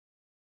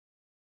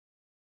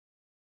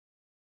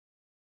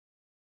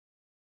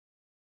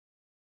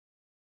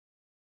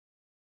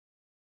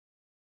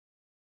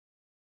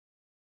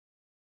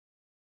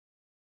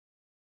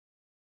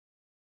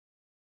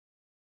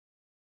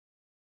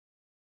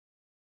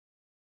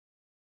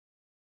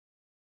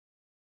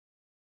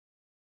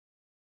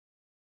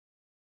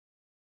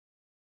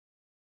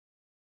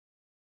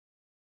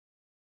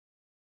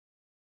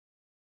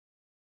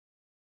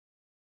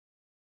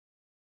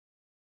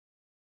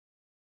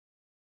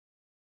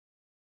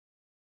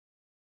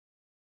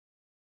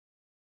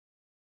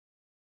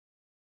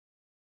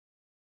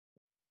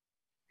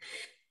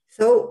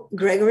So,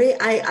 Gregory,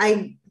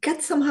 I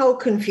get somehow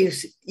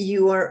confused.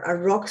 You are a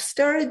rock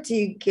star. Do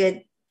you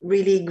get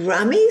really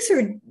Grammys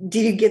or do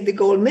you get the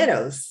gold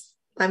medals?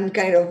 I'm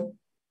kind of,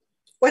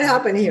 what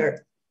happened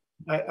here?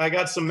 I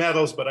got some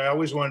medals, but I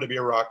always wanted to be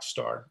a rock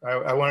star.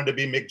 I wanted to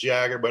be Mick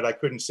Jagger, but I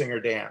couldn't sing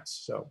or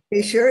dance. So, Are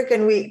you sure?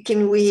 Can we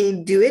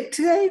do it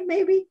today?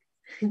 Maybe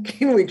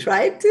can we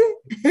try it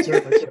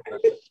certainly.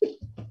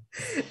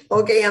 today?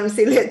 Okay,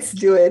 MC, let's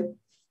do it.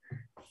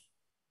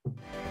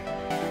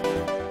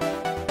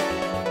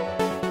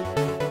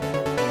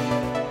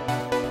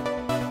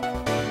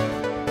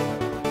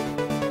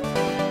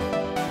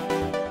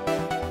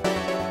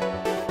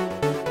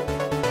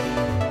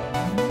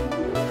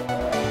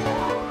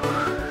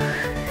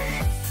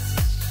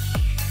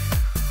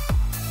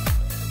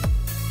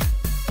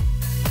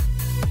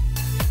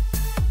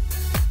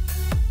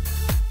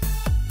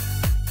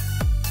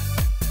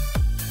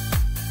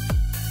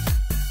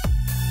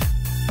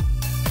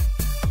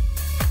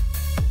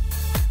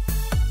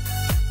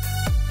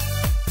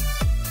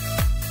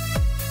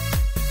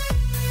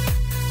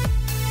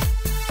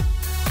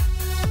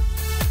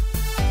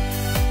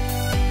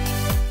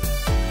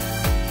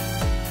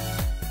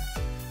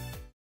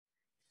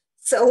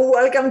 So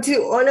welcome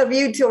to all of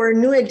you to our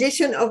new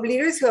edition of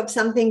Leaders Who Have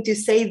Something to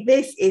Say.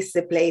 This is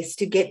the place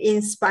to get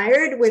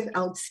inspired with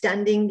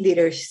outstanding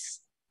leaders'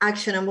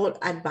 actionable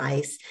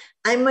advice.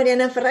 I'm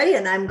Mariana Ferrari,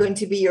 and I'm going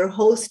to be your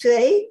host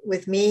today.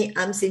 With me,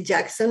 MC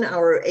Jackson,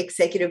 our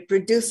executive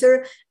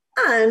producer,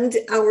 and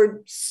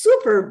our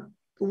super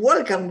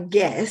welcome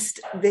guest.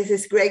 This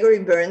is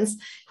Gregory Burns,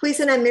 who is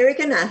an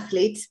American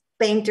athlete,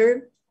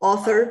 painter,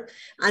 author,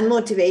 and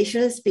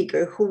motivational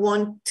speaker who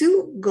won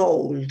 2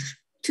 gold,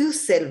 2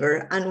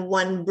 silver, and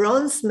 1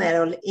 bronze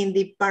medal in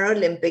the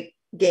Paralympic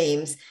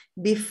Games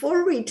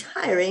before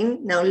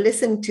retiring, now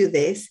listen to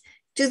this,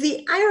 to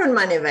the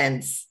Ironman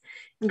events.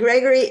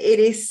 Gregory, it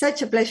is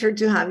such a pleasure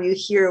to have you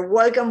here.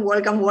 Welcome,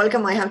 welcome,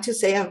 welcome. I have to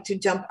say, I have to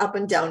jump up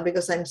and down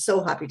because I'm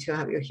so happy to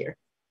have you here.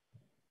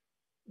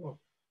 Well,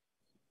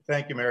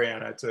 thank you,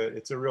 Mariana.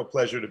 It's a real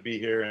pleasure to be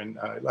here, and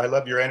I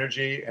love your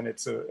energy, and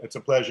it's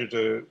a pleasure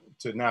to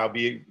now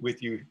be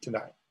with you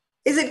tonight.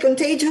 Is it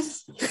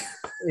contagious?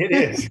 It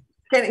is.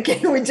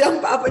 Can we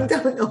jump up and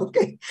down?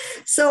 Okay.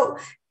 So,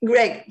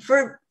 Greg,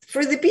 for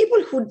the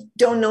people who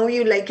don't know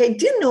you, like I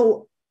didn't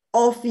know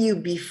of you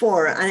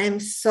before, and I'm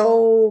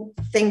so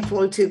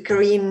thankful to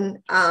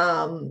Corinne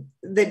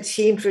that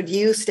she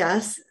introduced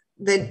us.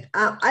 That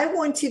I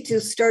want you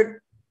to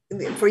start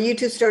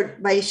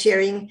by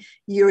sharing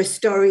your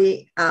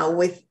story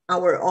with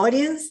our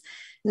audience.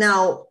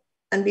 Now,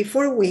 and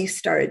before we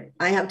start,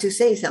 I have to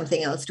say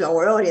something else to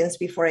our audience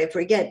before I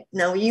forget.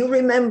 Now, you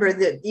remember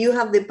that you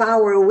have the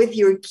power with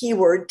your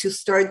keyword to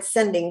start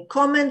sending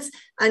comments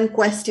and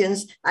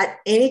questions at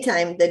any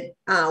time that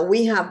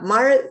we have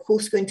Mara,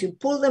 who's going to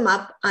pull them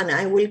up, and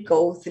I will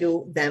go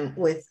through them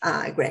with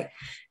Greg.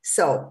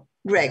 So,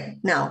 Greg,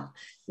 now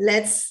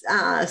let's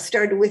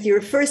start with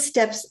your first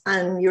steps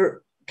and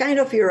your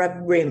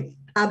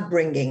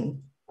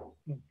upbringing.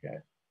 Okay.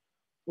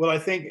 Well, I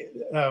think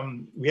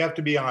we have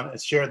to be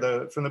honest,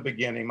 from the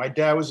beginning. My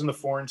dad was in the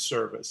Foreign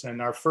Service,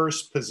 and his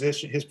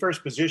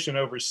first position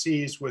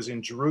overseas was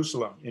in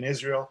Jerusalem, in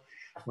Israel.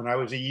 When I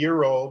was a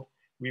year old,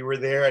 we were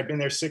there. I'd been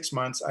there 6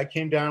 months. I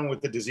came down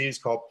with a disease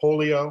called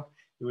polio.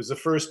 It was the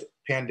first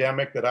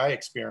pandemic that I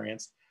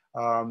experienced.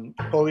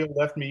 Polio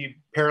left me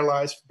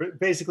paralyzed,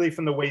 basically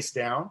from the waist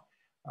down.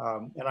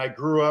 And I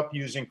grew up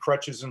using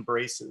crutches and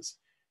braces.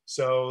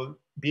 So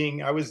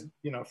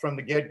from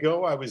the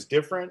get-go, I was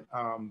different,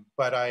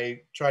 but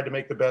I tried to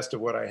make the best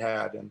of what I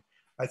had. And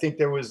I think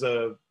there was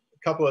a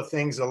couple of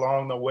things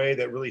along the way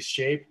that really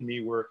shaped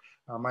me were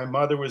my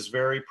mother was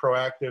very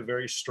proactive,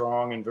 very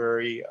strong, and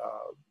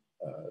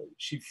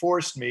she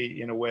forced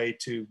me in a way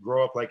to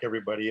grow up like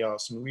everybody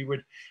else.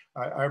 And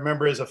I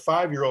remember as a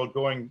 5-year-old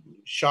going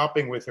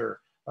shopping with her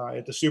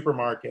at the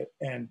supermarket,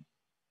 and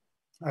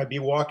I'd be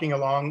walking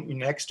along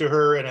next to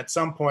her, and at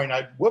some point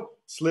I'd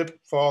slip,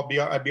 fall,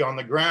 I'd be on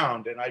the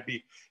ground, and I'd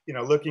be,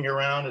 looking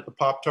around at the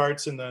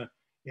Pop-Tarts and the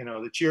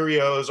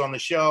Cheerios on the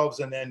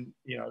shelves, and then,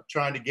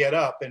 trying to get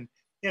up. And,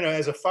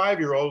 as a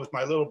 5-year-old with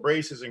my little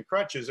braces and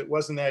crutches, it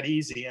wasn't that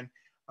easy. And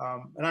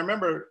I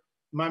remember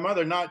my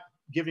mother not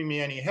giving me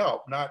any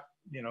help, not,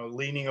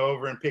 leaning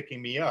over and picking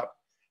me up.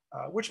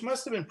 Which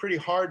must have been pretty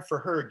hard for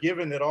her,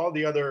 given that all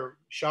the other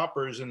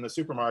shoppers in the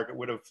supermarket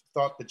would have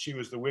thought that she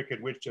was the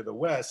Wicked Witch of the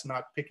West,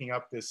 not picking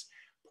up this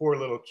poor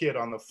little kid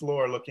on the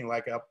floor looking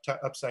like an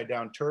upside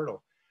down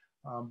turtle.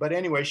 But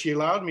anyway, she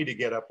allowed me to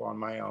get up on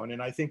my own.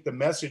 And I think the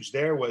message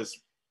there was,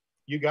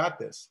 you got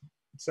this.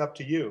 It's up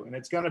to you, and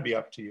it's going to be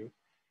up to you.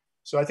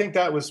 So I think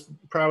that was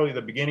probably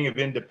the beginning of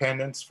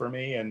independence for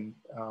me. And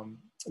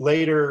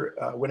later,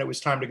 when it was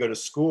time to go to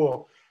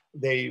school,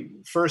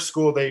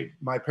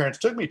 my parents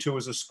took me to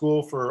was a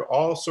school for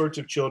all sorts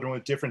of children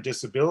with different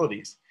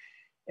disabilities.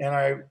 And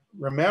I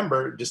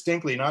remember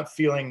distinctly not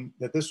feeling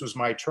that this was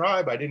my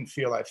tribe. I didn't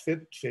feel I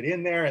fit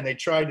in there. And they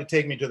tried to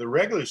take me to the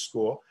regular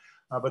school,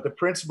 But the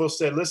principal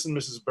said, listen,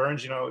 Mrs.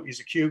 Burns, you know, he's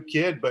a cute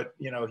kid, but,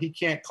 you know, he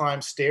can't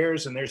climb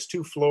stairs and there's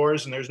 2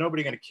 floors and there's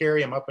nobody going to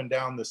carry him up and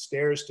down the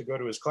stairs to go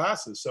to his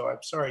classes. So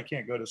I'm sorry, he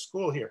can't go to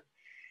school here.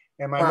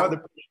 And my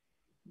mother,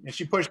 and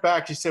she pushed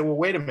back. She said, well,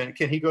 wait a minute,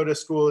 can he go to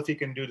school if he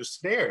can do the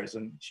stairs?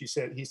 And he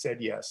said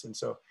yes. And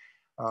so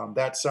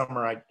that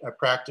summer I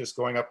practiced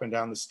going up and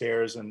down the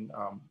stairs, and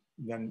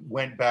then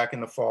went back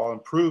in the fall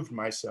and proved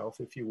myself,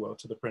 if you will,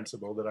 to the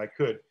principal that I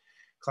could.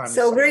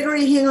 So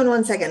Gregory, hang on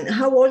one second.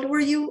 How old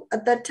were you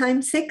at that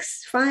time?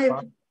 6,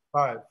 5?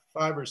 5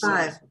 or 6.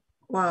 5.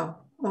 Wow.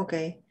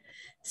 Okay.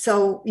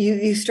 So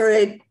you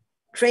started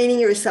training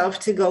yourself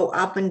to go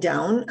up and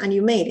down, and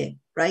you made it,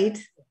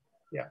 right?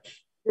 Yeah.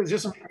 It was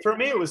just, for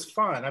me, it was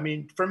fun. I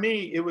mean, for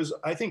me, it was,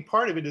 I think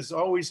part of it is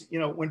always, you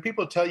know, when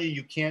people tell you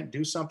you can't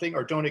do something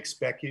or don't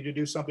expect you to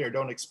do something or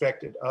don't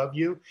expect it of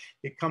you,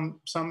 it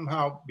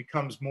somehow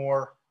becomes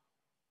more,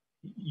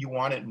 you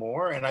want it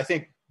more. And I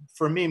think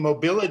for me,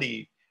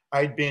 mobility,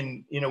 I'd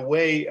been in a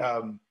way,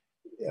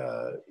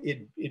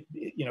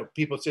 you know,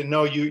 people said,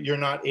 no, you're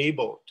not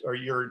able, or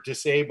you're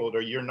disabled,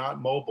 or you're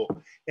not mobile.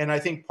 And I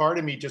think part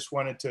of me just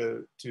wanted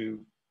to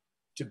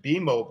be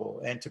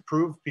mobile and to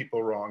prove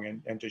people wrong,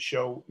 and to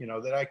show, you know,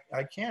 that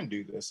I can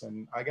do this,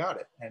 and I got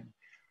it. And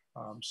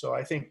so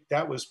I think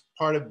that was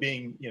part of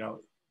being, you know,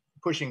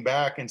 pushing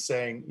back and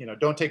saying, you know,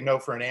 don't take no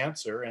for an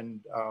answer, and,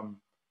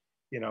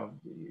 you know,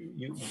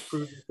 you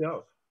prove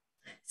yourself.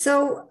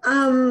 So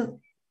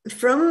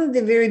from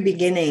the very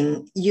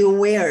beginning, you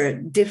were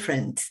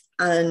different.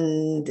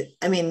 And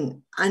I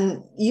mean,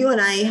 and you and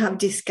I have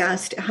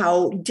discussed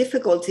how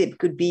difficult it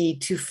could be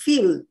to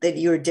feel that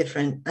you're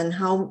different, and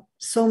how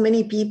so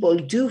many people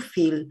do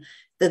feel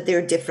that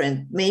they're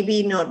different.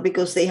 Maybe not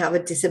because they have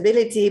a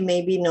disability,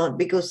 maybe not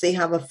because they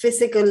have a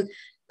physical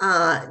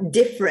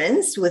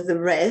difference with the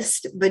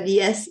rest, but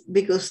yes,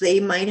 because they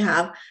might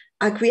have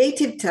a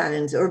creative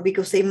talent, or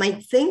because they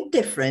might think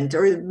different,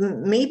 or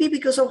maybe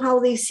because of how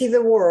they see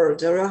the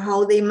world, or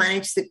how they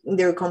manage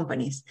their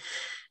companies.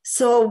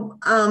 So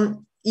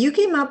you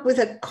came up with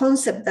a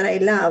concept that I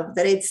love,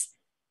 that it's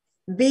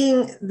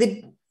being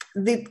the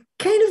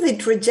kind of the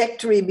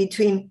trajectory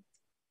between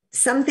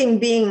something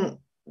being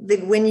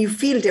that when you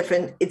feel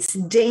different, it's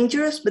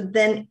dangerous, but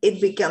then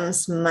it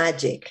becomes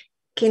magic.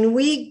 Can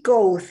we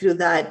go through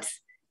that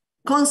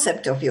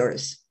concept of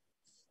yours?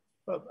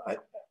 Well,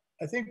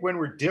 I think when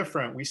we're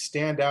different, we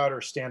stand out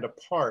or stand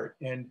apart.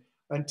 And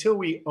until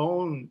we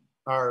own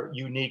our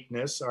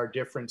uniqueness, our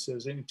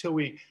differences, and until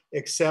we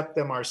accept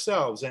them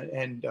ourselves,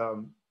 and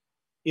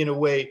in a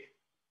way,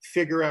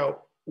 figure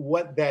out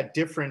what that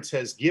difference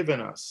has given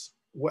us,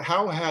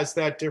 how has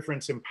that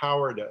difference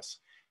empowered us?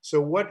 So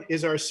what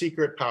is our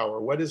secret power?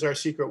 What is our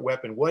secret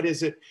weapon? What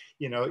is it,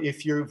 you know,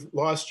 if you've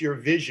lost your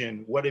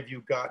vision, what have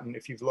you gotten?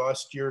 If you've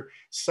lost your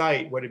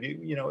sight, what have you,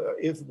 you know,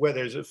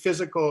 whether it's a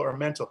physical or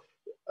mental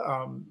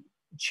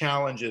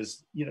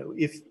challenges, you know,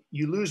 if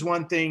you lose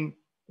one thing,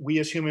 we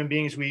as human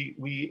beings,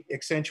 we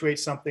accentuate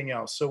something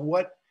else. So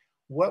what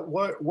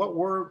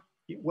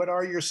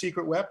are your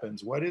secret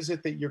weapons? What is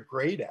it that you're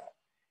great at?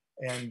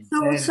 And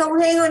so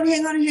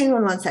hang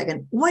on one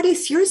second. What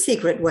is your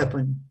secret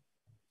weapon?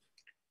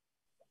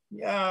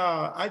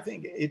 Yeah, I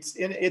think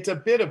it's a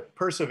bit of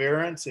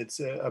perseverance. It's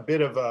a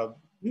bit of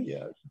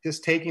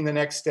just taking the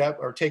next step,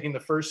 or taking the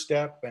first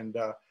step, and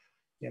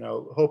you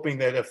know, hoping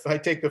that if I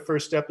take the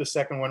first step, the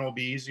second one will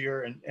be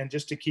easier, and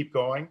just to keep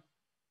going.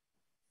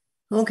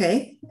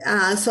 Okay,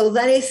 so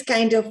that is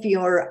kind of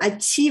your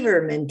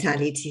achiever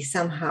mentality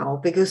somehow,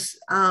 because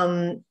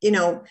you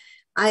know,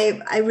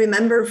 I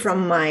remember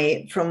from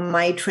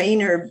my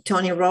trainer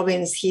Tony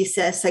Robbins, he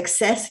says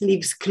success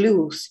leaves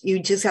clues. You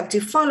just have to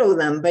follow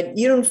them, but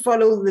you don't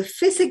follow the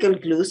physical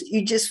clues.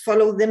 You just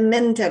follow the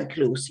mental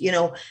clues. You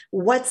know,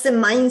 what's the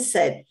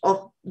mindset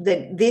of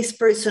that this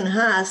person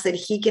has, that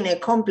he can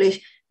accomplish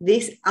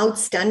these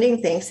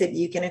outstanding things that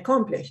you can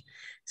accomplish.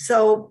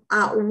 So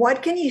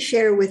what can you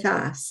share with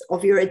us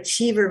of your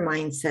achiever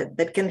mindset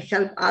that can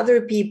help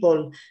other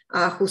people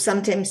who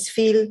sometimes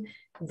feel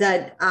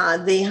that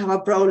they have a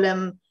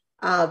problem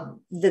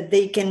that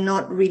they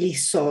cannot really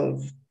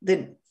solve,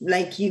 that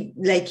like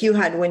you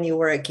had when you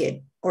were a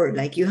kid, or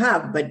like you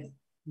have, but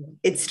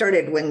it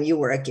started when you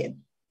were a kid?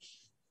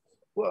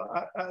 Well,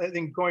 I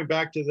think going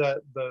back to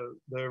the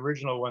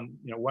original one,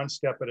 you know, one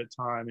step at a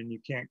time, and you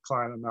can't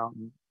climb a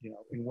mountain, you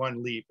know, in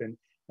one leap,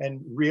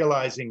 and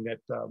realizing that,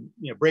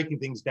 you know, breaking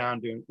things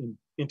down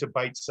into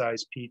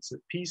bite-sized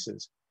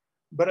pieces.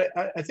 But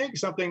I think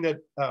something that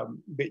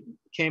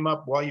came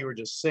up while you were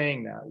just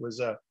saying that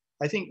was,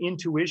 I think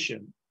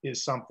intuition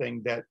is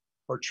something that,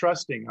 or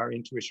trusting our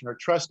intuition, or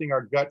trusting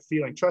our gut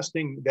feeling,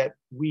 trusting that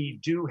we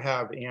do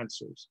have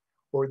answers,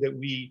 or that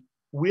we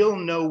will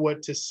know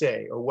what to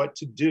say or what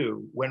to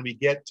do when we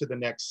get to the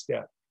next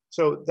step.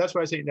 So that's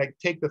why I say, like,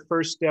 take the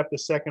first step, the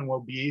second will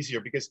be easier,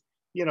 because,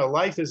 you know,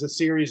 life is a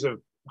series of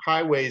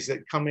highways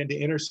that come into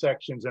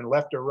intersections and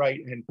left or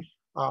right. And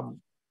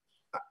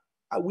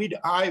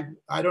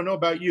I don't know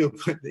about you,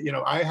 but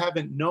I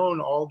haven't known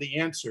all the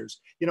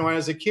answers.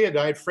 As a kid,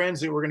 I had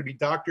friends that were going to be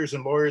doctors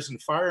and lawyers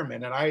and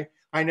firemen, and I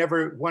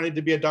never wanted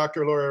to be a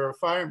doctor, lawyer, or a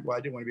fireman. Well,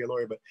 I didn't want to be a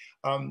lawyer, but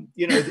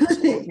you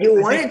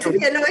wanted to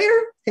be a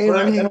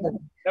lawyer?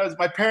 That was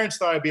my parents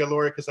thought I'd be a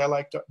lawyer because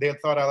they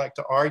thought I liked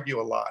to argue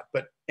a lot.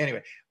 But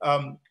anyway,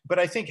 but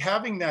I think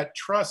having that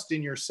trust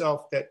in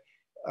yourself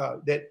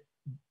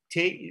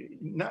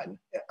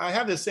I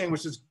have this saying,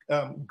 which is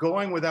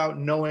going without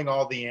knowing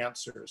all the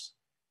answers.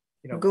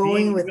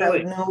 Going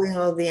without knowing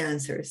all the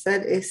answers.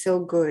 That is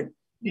so good.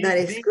 That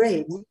is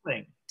great.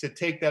 Willing to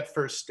take that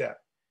first step,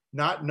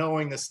 not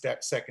knowing the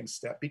second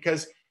step,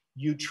 because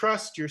you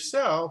trust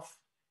yourself,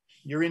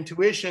 your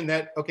intuition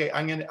that, okay,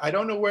 I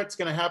don't know what's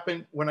going to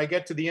happen when I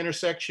get to the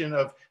intersection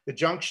of the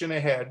junction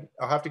ahead.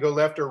 I'll have to go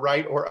left or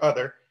right or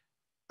other.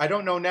 I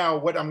don't know now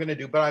what I'm going to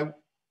do, but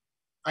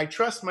I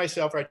trust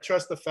myself. I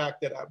trust the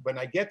fact that when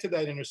I get to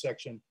that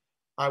intersection,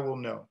 I will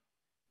know.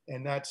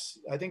 And I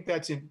think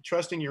that's in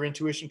trusting your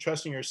intuition,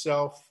 trusting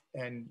yourself,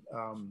 and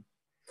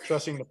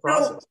trusting the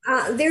process.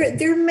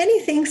 There are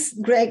many things,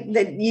 Greg,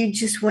 that you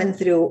just went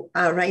through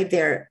right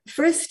there.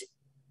 First,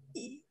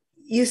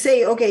 you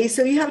say, okay,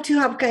 so you have to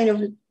have kind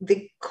of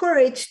the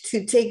courage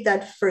to take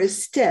that first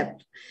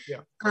step.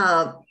 Yeah.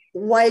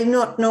 While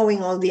not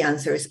knowing all the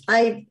answers.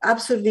 I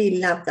absolutely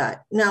love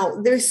that.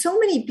 Now, there's so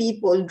many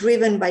people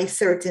driven by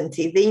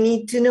certainty. They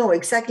need to know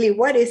exactly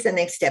what is the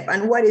next step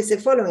and what is the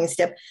following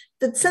step,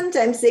 that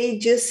sometimes they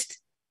just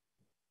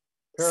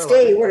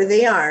stay where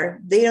they are.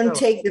 They don't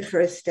take the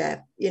first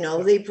step.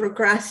 They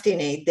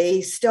procrastinate, they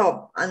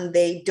stop, and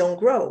they don't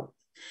grow.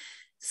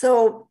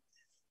 So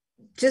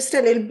just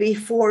a little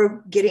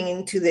before getting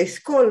into this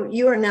call,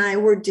 you and I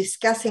were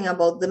discussing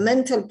about the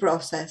mental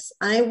process.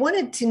 I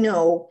wanted to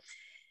know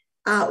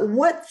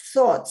what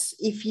thoughts,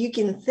 if you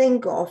can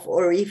think of,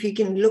 or if you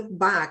can look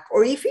back,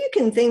 or if you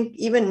can think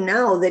even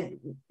now that,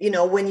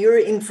 when you're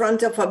in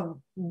front of a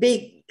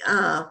big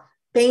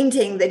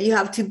painting that you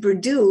have to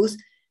produce,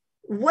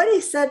 what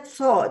is that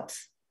thought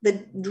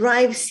that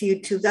drives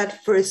you to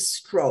that first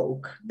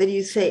stroke that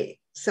you say,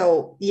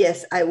 so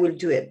yes, I will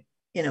do it?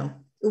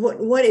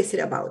 What is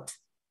it about?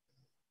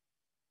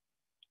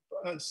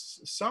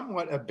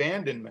 Somewhat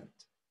abandonment.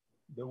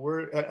 The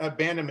word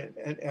abandonment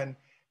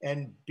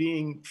and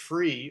being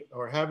free,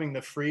 or having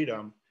the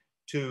freedom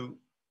to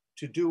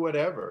do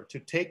whatever, to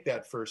take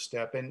that first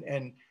step,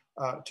 and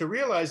to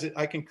realize that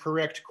I can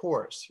correct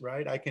course,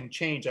 right? I can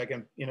change.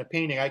 In a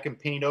painting, I can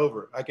paint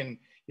over. I can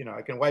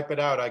wipe it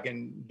out. I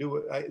can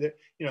do it.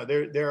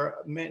 There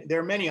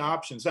are many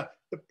options. Now,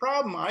 the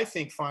problem I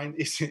think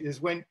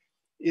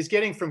is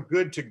getting from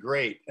good to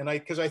great,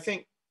 because I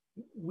think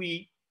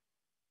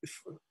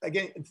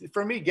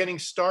for me, getting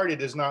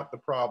started is not the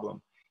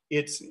problem.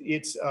 It's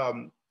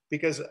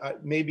because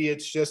maybe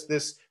it's just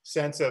this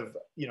sense of,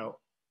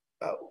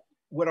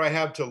 what do I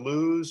have to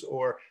lose?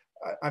 Or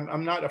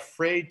I'm not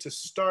afraid to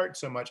start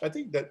so much. I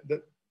think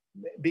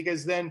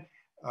because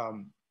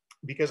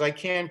I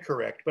can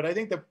correct. But I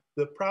think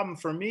the problem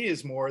for me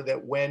is more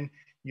that when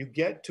you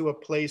get to a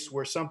place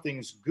where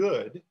something's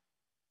good,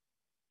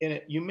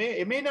 and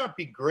it may not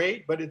be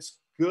great, but it's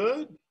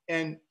good,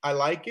 and I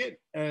like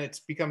it, and it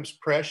becomes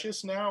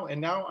precious now.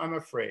 And now I'm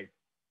afraid.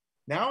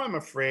 Now I'm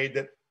afraid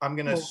that I'm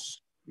going to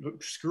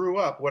screw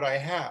up what I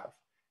have.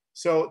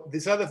 So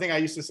this other thing I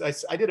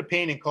did a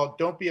painting called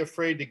 "Don't Be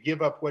Afraid to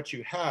Give Up What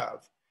You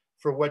Have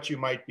for What You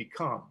Might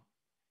Become."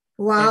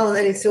 Wow,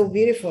 that is so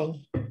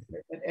beautiful.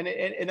 And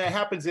that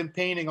happens in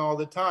painting all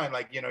the time.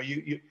 Like,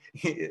 you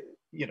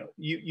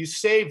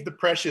save the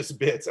precious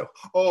bits.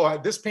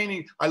 This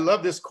painting, I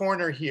love this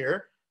corner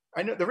here.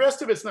 I know the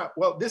rest of it's not,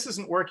 well, this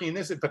isn't working,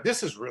 but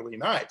this is really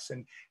nice.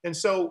 And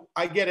so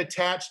I get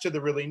attached to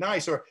the really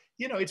nice, or,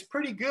 it's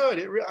pretty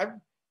good.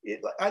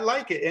 I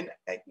like it. And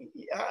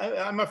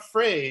I'm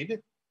afraid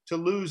to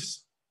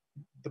lose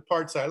the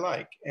parts I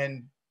like.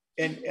 And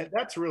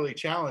that's really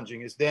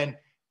challenging, is then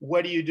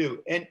what do you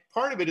do? And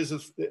part of it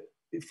is,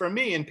 for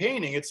me in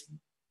painting, it's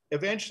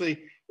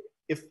eventually,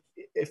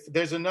 if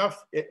there's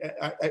enough,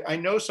 I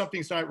know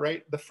something's not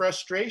right, the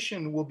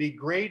frustration will be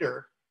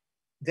greater,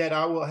 that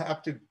I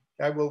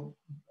will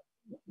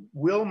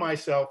will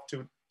myself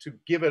to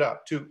give it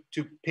up, to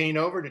paint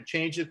over, to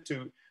change it,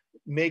 to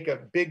make a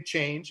big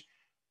change,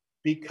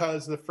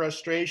 because the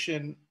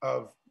frustration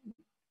of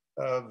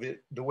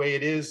it, the way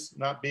it is,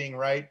 not being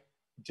right,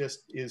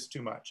 just is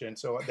too much. And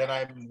so then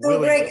I'm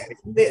willing.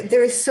 Greg,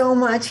 there is so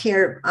much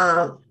here.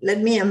 Let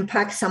me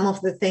unpack some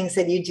of the things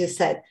that you just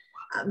said,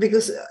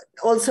 because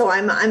also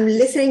I'm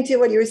listening to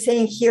what you're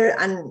saying here,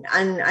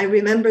 and I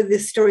remember the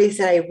stories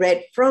that I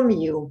read from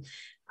you,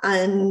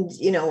 and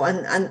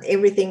and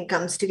everything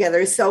comes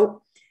together.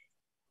 So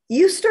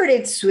you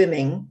started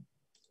swimming,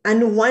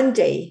 and one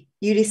day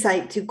you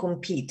decide to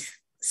compete.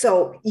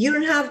 So you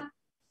don't have,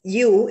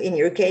 in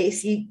your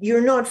case, you're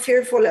not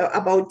fearful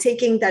about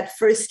taking that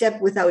first step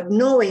without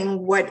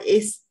knowing what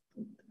is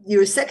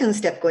your second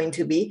step going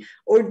to be,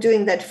 or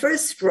doing that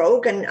first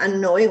stroke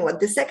and knowing what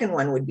the second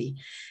one would be.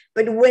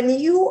 But when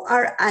you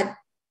are at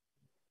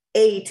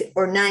 8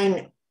 or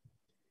 9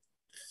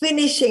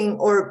 finishing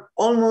or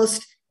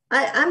almost,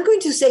 I'm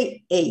going to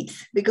say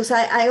 8, because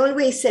I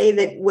always say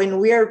that when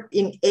we are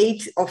in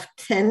 8 of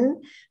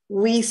 10,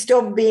 we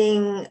stop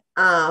being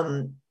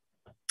the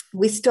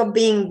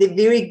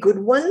very good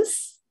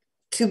ones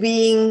to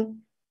being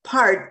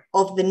part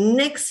of the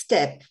next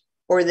step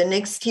or the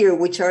next tier,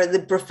 which are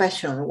the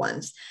professional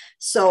ones.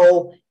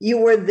 So you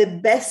were the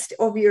best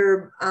of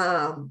your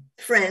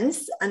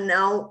friends, and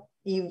now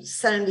you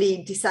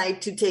suddenly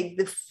decide to take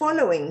the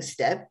following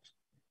step,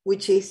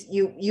 which is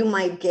you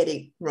might get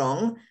it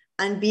wrong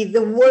and be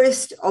the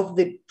worst of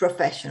the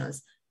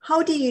professionals.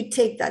 How do you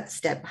take that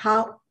step?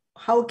 How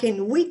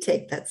can we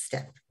take that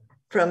step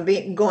from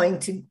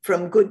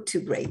from good to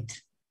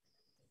great?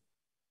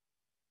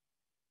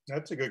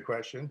 That's a good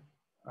question.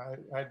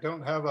 I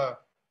don't have a.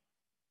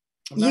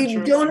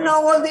 You don't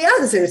know all the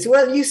answers.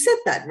 Well, you said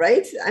that,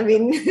 right? I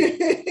mean,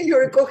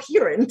 you're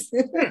coherent.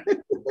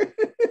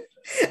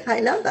 I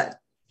love that.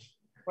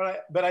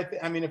 But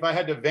I mean, if I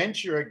had to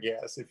venture a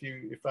guess,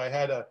 if I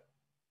had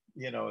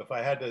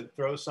to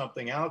throw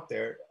something out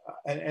there,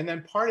 and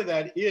then part of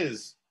that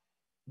is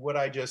what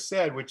I just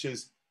said, which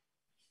is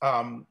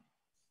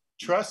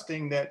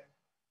trusting that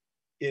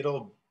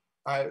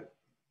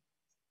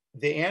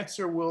the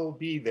answer will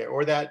be there,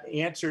 or that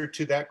answer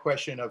to that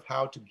question of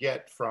how to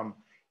get from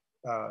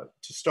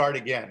to start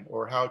again,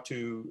 or how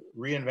to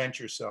reinvent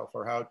yourself,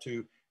 or how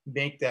to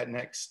make that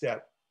next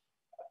step.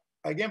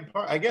 Again,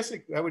 I guess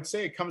I would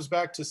say it comes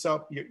back to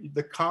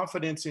the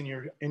confidence in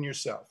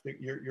yourself,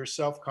 your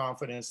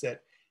self-confidence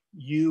that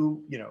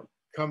you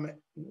come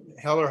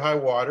hell or high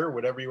water,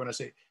 whatever you want to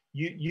say,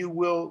 you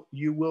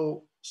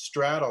will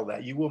straddle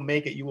that, you will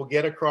make it, you will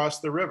get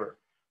across the river,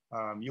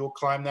 you will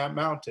climb that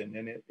mountain,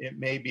 and it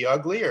may be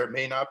ugly or it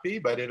may not be,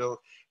 but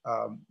it'll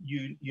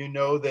you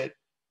know that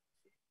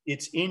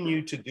it's in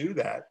you to do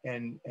that,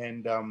 and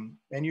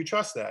you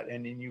trust that,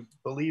 and you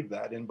believe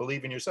that, and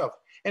believe in yourself.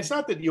 And it's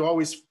not that you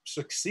always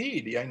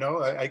succeed.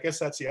 I guess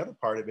that's the other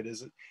part of it,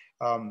 is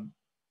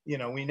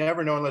we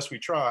never know unless we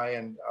try,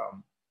 and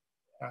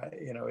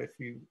if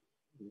you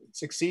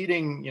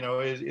succeeding,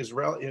 is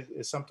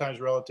sometimes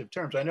relative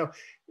terms. I know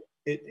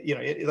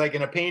it like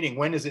in a painting,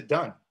 when is it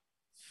done?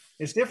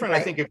 It's different, right.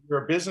 I think, if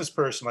you're a business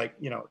person, like,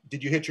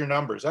 did you hit your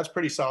numbers? That's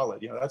pretty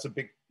solid. That's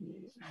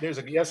there's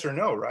a yes or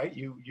no, right?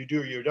 You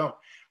do or you don't.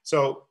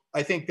 So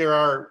I think there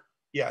are,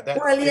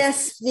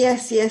 yes.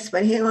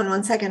 But hang on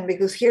one second,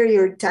 because here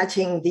you're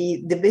touching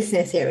the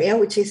business area,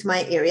 which is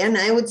my area. And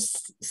I would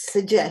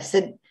suggest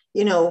that,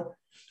 it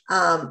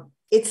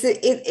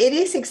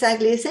is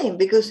exactly the same,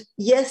 because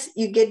yes,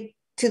 you get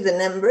to the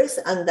numbers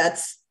and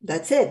that's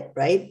it,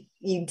 right?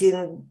 You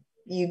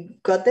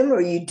got them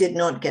or you did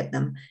not get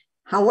them.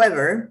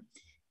 However,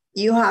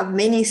 you have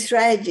many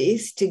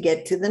strategies to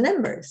get to the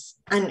numbers.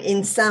 And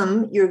in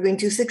some, you're going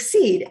to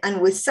succeed. And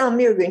with some,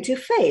 you're going to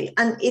fail.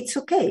 And it's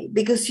okay,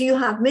 because you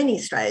have many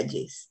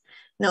strategies.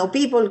 Now,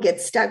 people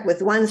get stuck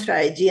with one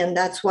strategy, and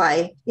that's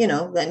why,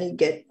 then you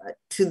get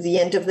to the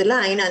end of the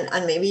line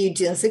and maybe you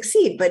didn't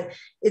succeed. But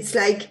it's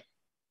like,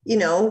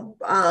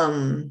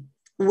 when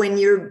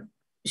you're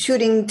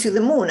shooting to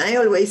the moon, I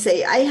always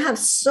say I have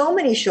so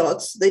many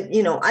shots that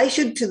I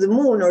shoot to the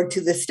moon or to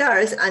the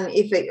stars, and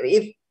if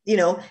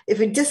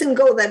it doesn't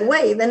go that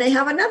way, then I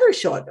have another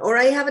shot, or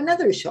I have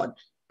another shot.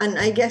 And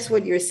I guess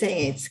what you're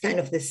saying, it's kind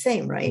of the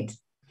same, right?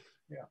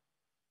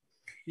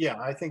 Yeah,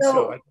 I think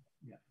so.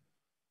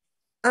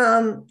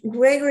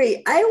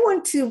 Gregory, I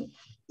want to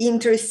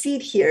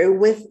intercede here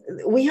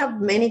we have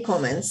many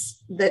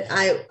comments that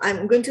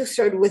I'm going to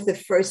start with the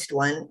first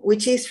one,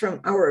 which is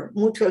from our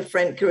mutual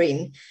friend,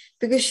 Corinne,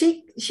 because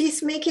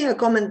she's making a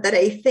comment that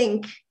I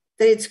think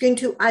that it's going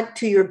to add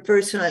to your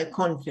personal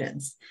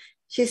confidence.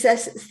 She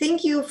says,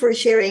 thank you for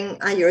sharing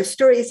your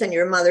stories and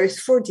your mother's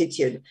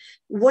fortitude.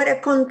 What a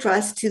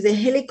contrast to the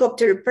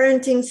helicopter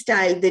parenting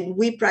style that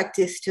we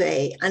practice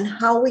today, and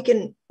how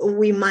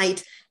we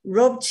might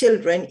rob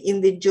children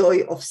in the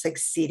joy of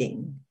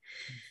succeeding.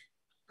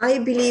 I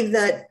believe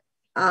that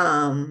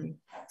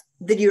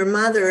that your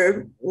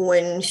mother,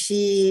 when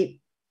she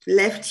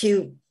left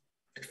you,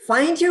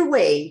 find your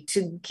way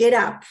to get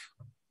up,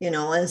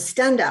 and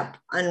stand up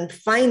and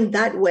find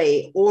that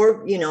way,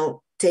 or,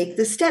 take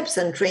the steps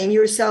and train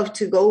yourself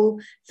to go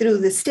through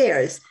the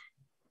stairs.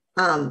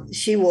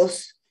 She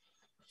was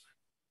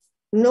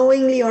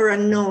knowingly or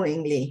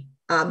unknowingly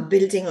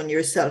building on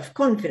your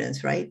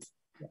self-confidence, right?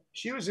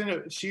 She was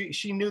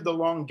she knew the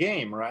long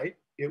game, right?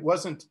 It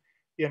wasn't,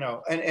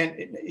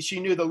 and she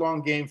knew the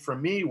long game for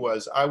me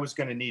was I was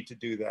going to need to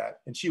do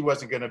that. And she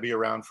wasn't going to be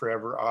around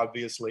forever,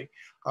 obviously.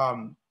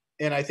 And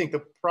I think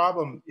the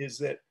problem is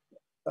that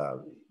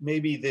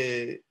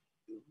maybe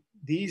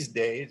these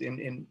days,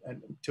 and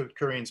to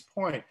Corinne's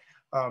point,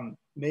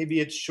 maybe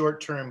it's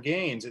short-term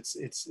gains.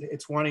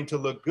 It's wanting to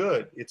look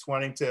good. It's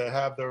wanting to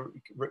have the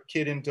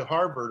kid into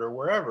Harvard or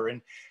wherever.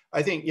 And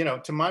I think, you know,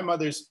 to my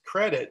mother's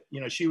credit, you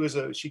know,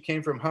 she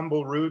came from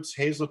humble roots,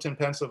 Hazleton,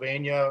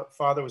 Pennsylvania.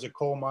 Father was a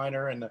coal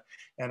miner and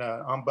an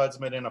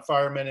ombudsman and a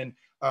fireman. And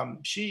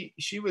she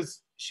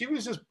was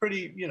just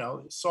pretty, you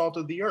know, salt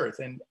of the earth.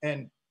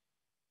 And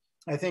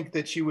I think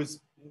that she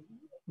was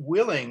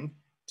willing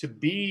to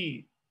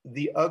be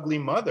the ugly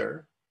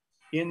mother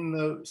in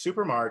the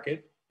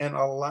supermarket. And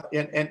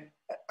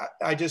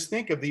I just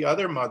think of the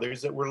other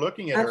mothers that were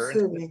looking at her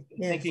and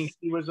thinking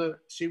she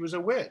was a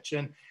witch.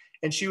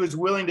 And she was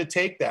willing to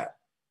take that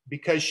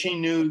because she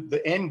knew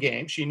the end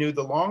game. She knew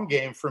the long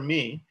game for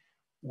me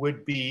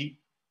would be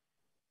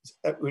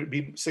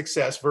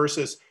success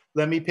versus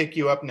let me pick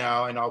you up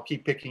now and I'll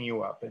keep picking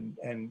you up.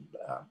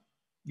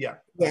 Yeah.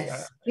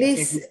 Yes,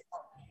 please,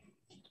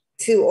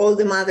 to all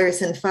the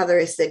mothers and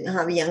fathers that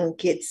have young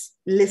kids,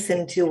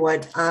 listen to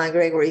what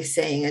Gregory is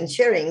saying and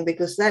sharing,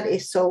 because that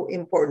is so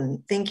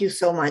important. Thank you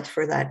so much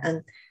for that.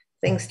 And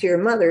thanks to your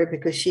mother,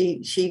 because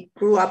she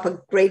grew up a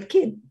great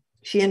kid.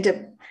 She ended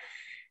up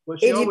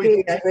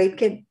educating a great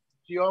kid.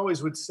 She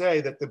always would say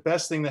that the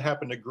best thing that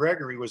happened to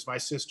Gregory was my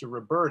sister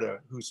Roberta,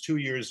 who's 2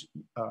 years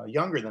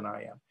younger than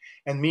I am.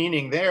 And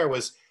meaning there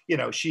was, you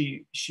know,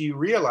 she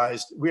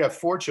realized we have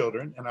 4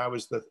 children and I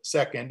was the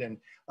second. And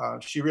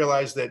she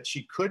realized that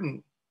she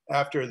couldn't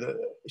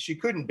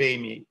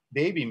baby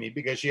me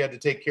because she had to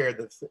take care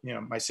of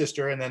my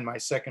sister and then my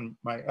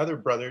other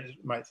brother,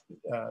 my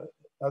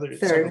other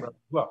second brother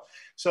as well.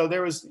 So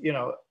there was, you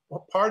know,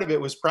 part of it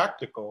was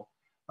practical,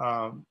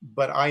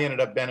 but I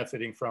ended up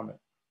benefiting from it.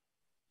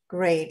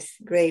 Great.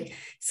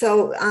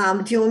 So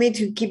do you want me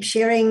to keep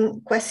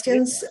sharing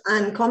questions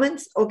and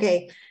comments?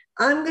 Okay.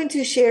 I'm going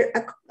to share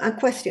a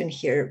question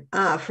here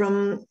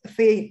from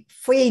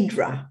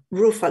Phaedra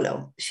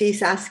Ruffalo.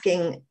 She's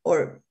asking,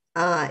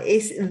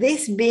 is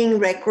this being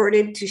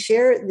recorded to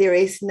share? There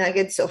is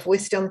nuggets of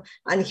wisdom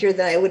and here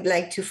that I would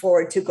like to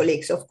forward to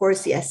colleagues. Of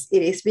course, yes,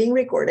 it is being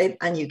recorded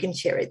and you can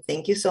share it.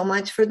 Thank you so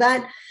much for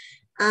that.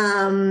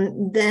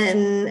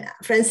 Then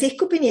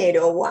Francisco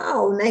Piñeiro,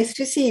 wow, nice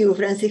to see you,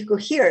 Francisco,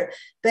 here.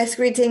 Best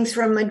greetings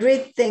from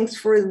Madrid. Thanks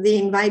for the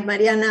invite,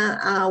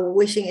 Mariana.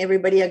 Wishing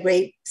everybody a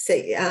great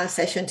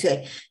session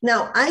today.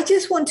 Now, I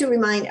just want to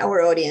remind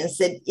our audience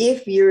that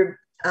if you're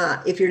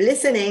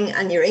listening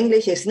and your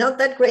English is not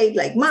that great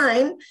like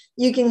mine,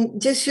 you can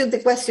just shoot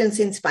the questions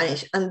in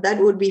Spanish and that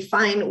would be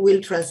fine.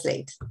 We'll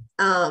translate.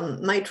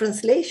 My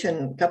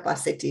translation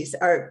capacities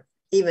are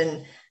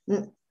even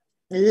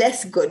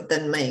less good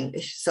than my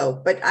English,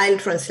 but I'll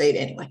translate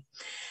anyway.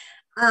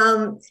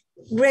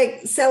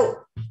 Greg, so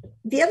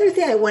the other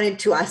thing I wanted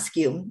to ask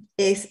you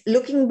is,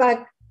 looking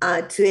back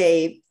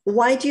today,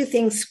 why do you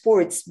think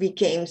sports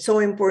became so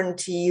important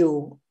to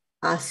you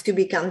as to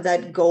become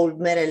that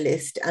gold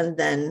medalist and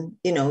then,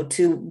 you know,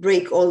 to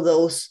break all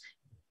those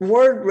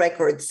world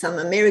records, some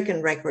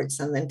American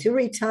records, and then to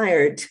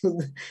retire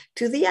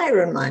to the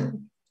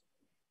Ironman?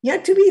 You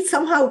had to be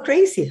somehow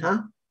crazy,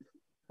 huh?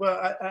 Well,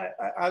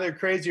 I either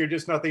crazy or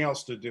just nothing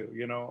else to do.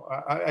 You know,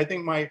 I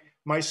think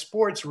my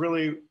sports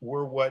really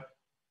were what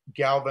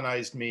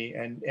galvanized me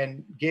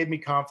and gave me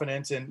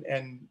confidence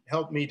and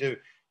helped me to,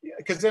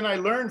 because then I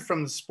learned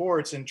from the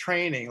sports and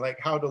training, like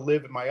how to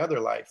live in my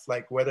other life,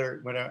 like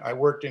when I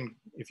worked in,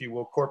 if you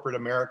will, corporate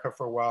America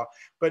for a while,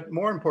 but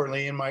more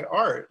importantly in my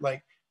art,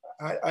 like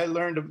I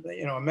learned,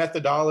 you know, a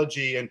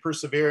methodology and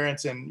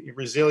perseverance and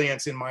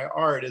resilience in my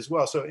art as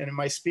well. So, and in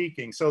my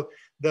speaking. So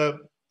the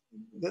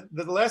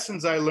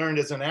lessons I learned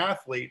as an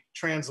athlete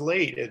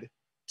translated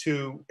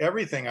to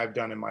everything I've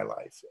done in my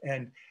life.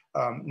 And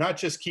not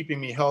just keeping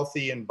me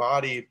healthy in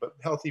body, but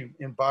healthy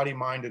in body,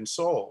 mind, and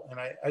soul. And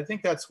I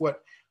think that's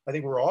what I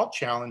think we're all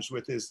challenged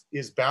with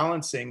is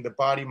balancing the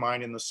body,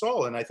 mind, and the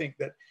soul. And I think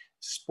that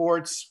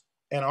sports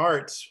and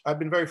arts, I've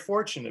been very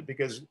fortunate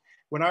because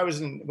when I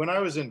was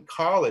in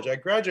college, I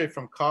graduated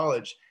from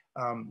college,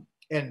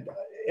 and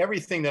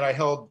everything that I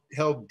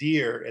held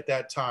dear at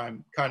that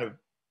time kind of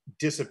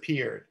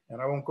disappeared.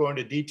 And I won't go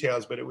into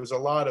details, but it was a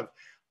lot of,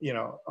 you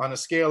know, on a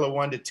scale of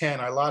 1 to 10,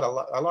 I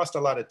lost a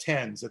lot of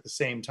 10s at the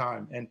same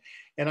time.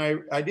 And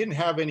I didn't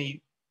have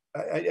any,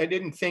 I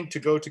didn't think to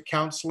go to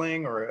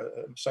counseling or a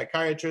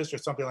psychiatrist or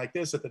something like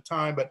this at the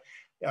time, but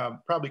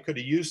probably could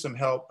have used some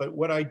help. But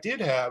what I did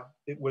have,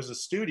 it was a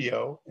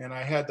studio, and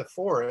I had the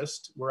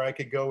forest where I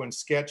could go and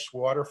sketch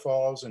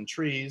waterfalls and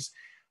trees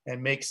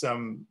and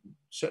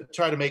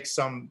try to make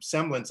some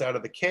semblance out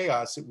of the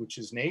chaos, which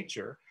is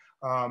nature.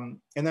 And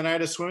then I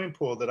had a swimming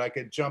pool that I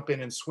could jump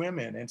in and swim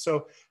in. And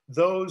so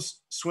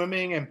those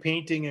swimming and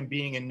painting and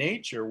being in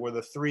nature were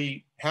the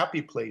 3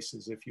 happy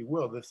places, if you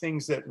will, the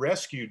things that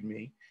rescued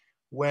me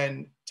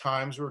when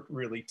times were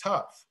really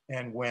tough.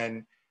 And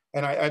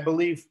I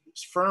believe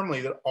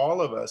firmly that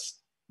all of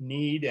us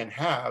need and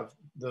have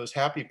those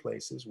happy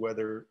places,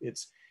 whether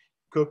it's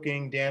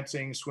cooking,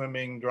 dancing,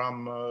 swimming,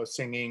 drama,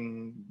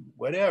 singing,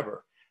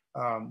 whatever.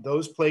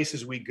 Those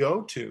places we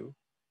go to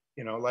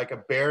you know, like a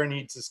bear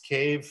needs his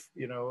cave,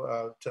 you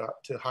know,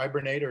 to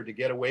hibernate or to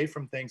get away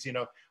from things. You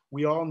know,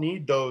 we all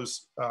need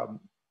those.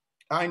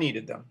 I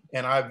needed them,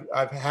 and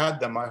I've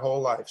had them my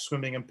whole life,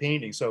 swimming and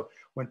painting. So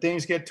when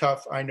things get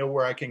tough, I know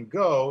where I can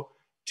go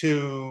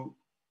to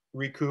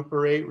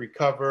recuperate,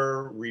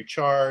 recover,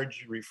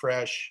 recharge,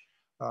 refresh,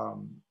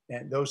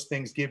 and those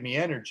things give me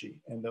energy,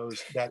 and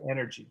that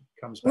energy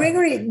comes back.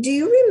 Gregory, do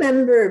you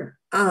remember?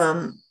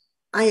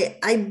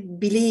 I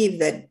believe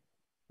that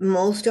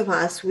most of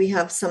us, we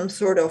have some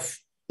sort of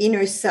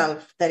inner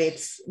self that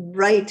it's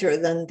brighter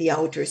than the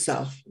outer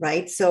self,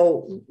 right?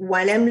 So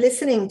while I'm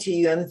listening to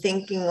you, I'm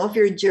thinking of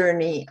your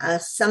journey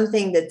as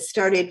something that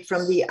started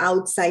from the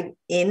outside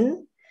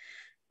in,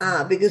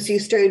 because you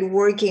started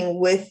working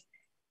with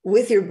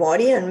your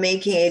body and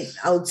making it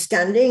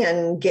outstanding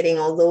and getting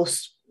all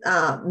those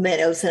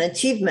medals and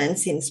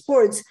achievements in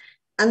sports.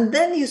 And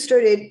then you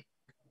started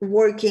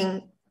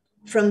working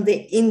from the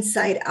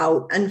inside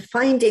out and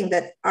finding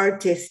that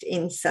artist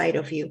inside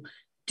of you.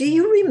 Do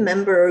you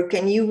remember,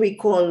 can you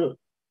recall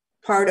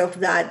part of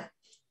that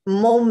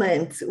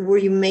moment where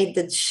you made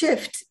that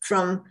shift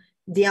from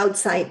the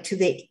outside to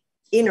the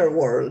inner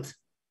world?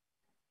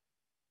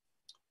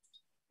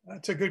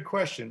 That's a good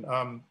question.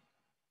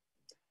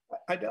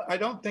 I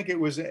don't think it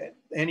was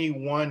any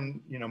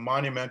one, you know,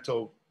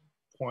 monumental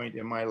point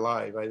in my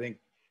life. I think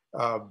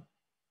I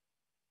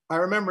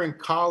remember in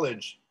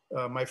college,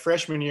 my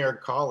freshman year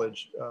of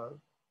college,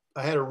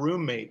 I had a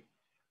roommate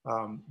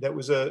that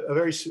was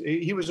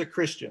he was a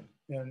Christian,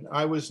 and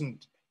I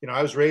wasn't. You know,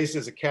 I was raised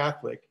as a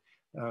Catholic.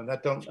 I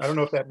don't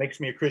know if that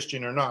makes me a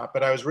Christian or not,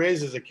 but I was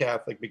raised as a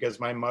Catholic because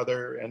my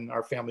mother and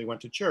our family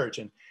went to church.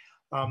 And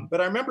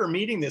but I remember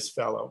meeting this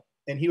fellow,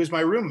 and he was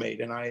my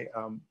roommate, and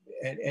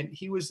and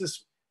he was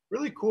this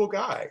really cool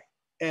guy,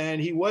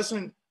 and he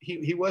wasn't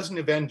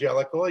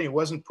evangelical, and he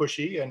wasn't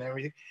pushy and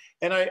everything.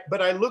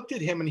 But I looked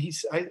at him, and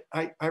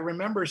I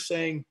remember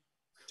saying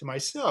to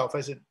myself,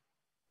 I said,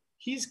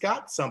 he's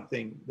got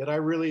something that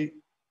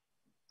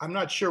I'm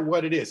not sure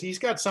what it is. He's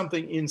got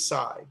something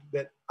inside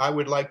that I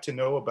would like to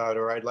know about,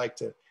 or I'd like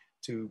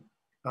to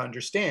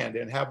understand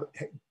and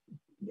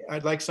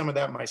I'd like some of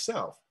that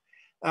myself.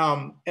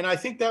 And I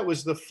think that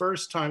was the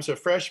first time, so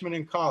freshman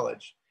in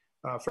college,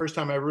 first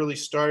time I really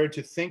started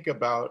to think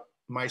about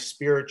my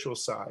spiritual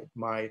side,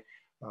 I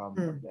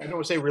don't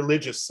want to say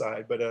religious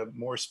side, but a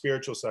more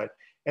spiritual side.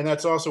 And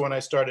that's also when I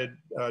started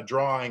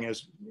drawing,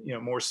 as you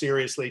know, more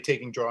seriously,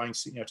 taking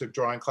drawings, you know, took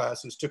drawing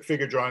classes, took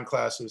figure drawing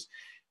classes,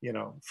 you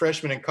know,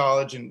 freshman in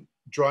college, and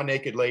draw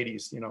naked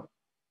ladies, you know,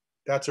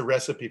 that's a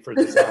recipe for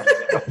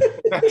disaster.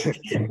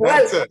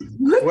 What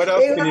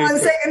else? Hang on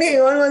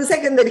one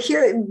second.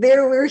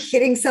 There we're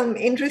hitting some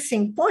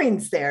interesting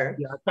points there.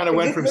 Yeah, I kind of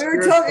went from. We were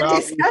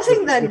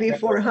discussing that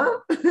before, huh?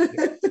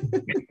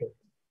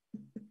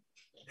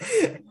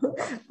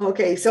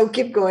 Okay, so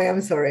keep going.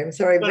 I'm sorry,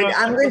 but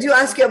I'm going to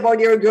ask you about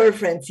your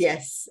girlfriends.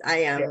 Yes, I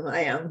am. Yeah. I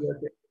am.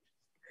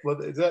 Well,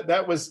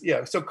 that was,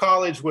 yeah. So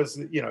college was,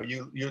 you know,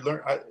 you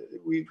learn.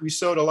 We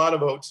sowed a lot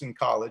of oats in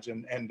college,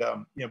 and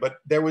you know, but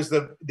there was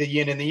the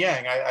yin and the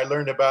yang. I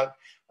learned about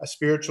a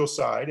spiritual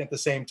side. At the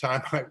same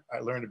time, I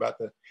learned about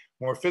the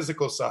more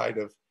physical side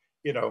of,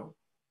 you know,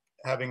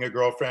 having a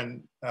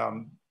girlfriend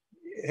had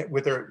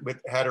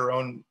her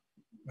own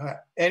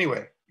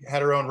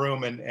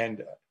room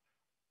and.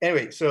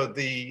 Anyway, so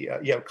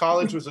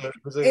college was a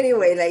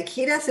anyway, like,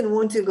 he doesn't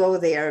want to go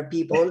there,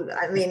 people.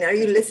 I mean, are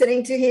you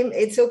listening to him?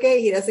 It's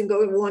okay. He doesn't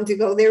want to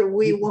go there.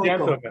 We won't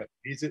go.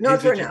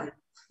 Not for now.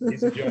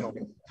 He's a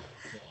gentleman.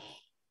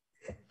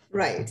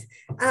 Right.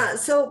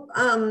 So,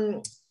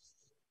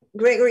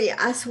 Gregory,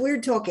 as we're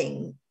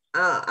talking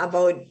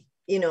about,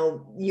 you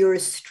know, your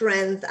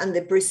strength and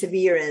the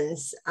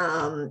perseverance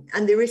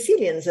and the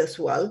resilience as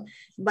well,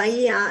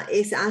 Bahia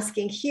is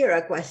asking here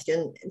a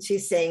question.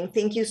 She's saying,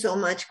 thank you so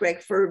much,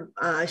 Greg, for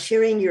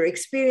sharing your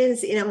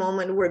experience in a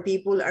moment where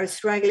people are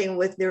struggling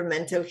with their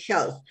mental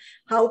health.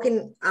 How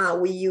can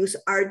we use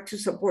art to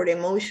support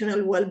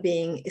emotional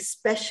well-being,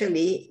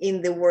 especially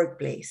in the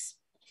workplace?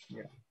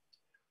 Yeah.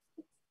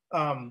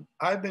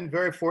 I've been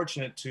very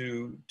fortunate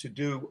to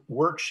do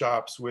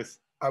workshops with,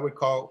 I would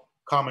call,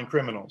 common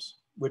criminals,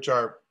 which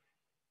are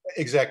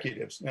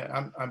executives.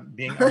 I'm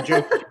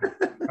joking.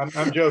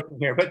 I'm joking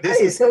here, but this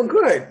is so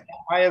good.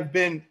 I have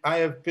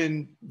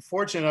been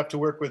fortunate enough to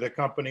work with a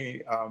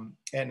company,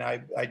 and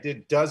I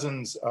did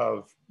dozens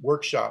of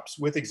workshops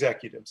with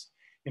executives.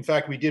 In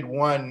fact, we did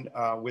one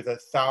with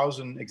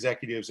 1,000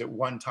 executives at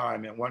one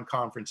time at one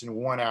conference in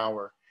 1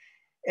 hour,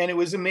 and it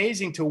was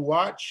amazing to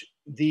watch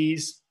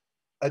these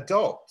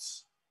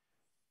adults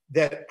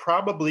that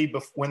probably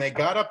when they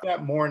got up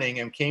that morning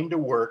and came to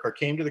work or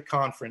came to the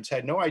conference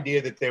had no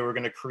idea that they were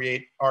going to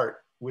create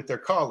art with their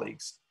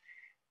colleagues.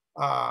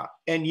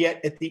 And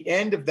yet at the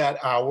end of that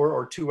hour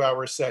or 2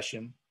 hour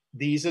session,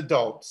 these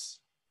adults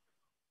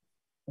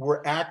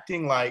were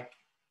acting like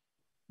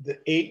the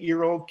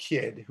 8-year-old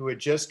kid who had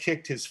just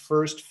kicked his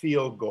first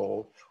field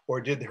goal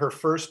or did her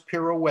first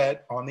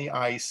pirouette on the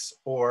ice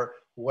or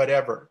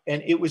whatever.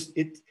 And it was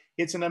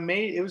an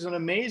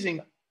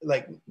amazing,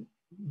 like,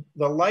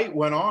 the light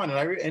went on,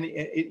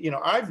 and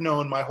I've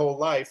known my whole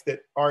life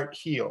that art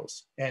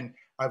heals, and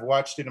I've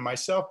watched it in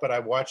myself, but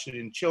I've watched it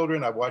in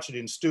children, I've watched it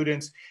in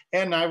students,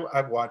 and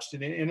I've watched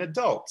it in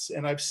adults,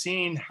 and I've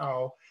seen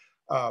how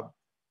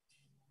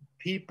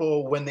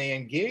people, when they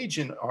engage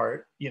in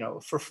art,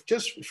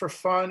 for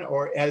fun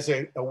or as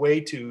a way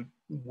to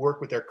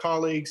work with their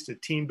colleagues, to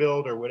team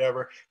build or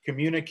whatever,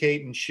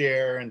 communicate and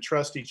share and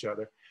trust each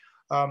other.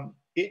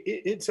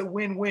 It's a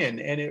win-win,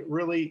 and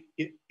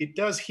it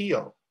does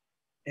heal.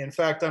 In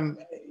fact,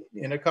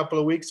 in a couple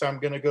of weeks, I'm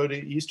going to go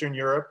to Eastern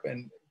Europe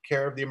and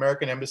care of the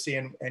American Embassy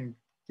and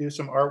do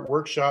some art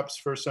workshops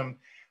for some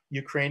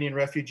Ukrainian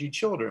refugee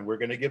children. We're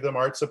going to give them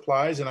art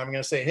supplies, and I'm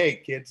going to say, hey,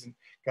 kids and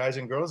guys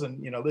and girls,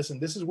 and listen,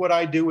 this is what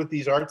I do with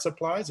these art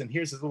supplies, and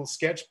here's this little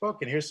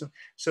sketchbook, and here's some.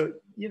 So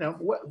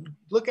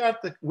look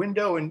out the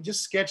window and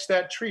just sketch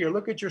that tree, or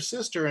look at your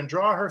sister and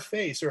draw her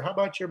face, or how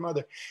about your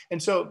mother?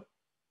 And so,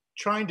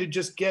 trying to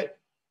just get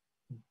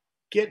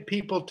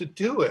people to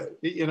do it,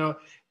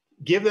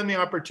 give them the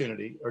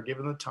opportunity, or give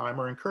them the time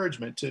or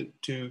encouragement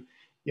to.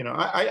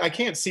 I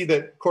can't see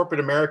that corporate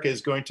America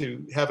is going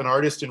to have an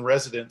artist in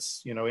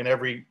residence, in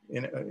every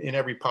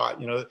pot.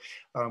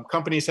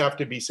 Companies have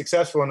to be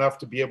successful enough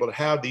to be able to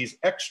have these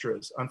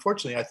extras.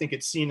 Unfortunately, I think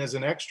it's seen as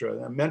an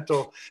extra.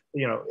 Mental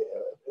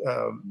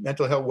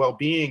health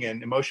well-being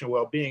and emotional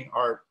well-being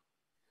are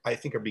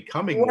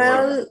becoming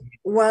more.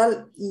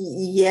 Well,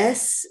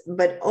 yes,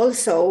 but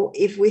also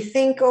if we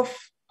think of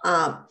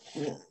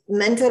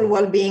mental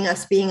well-being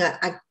as being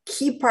a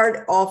key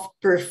part of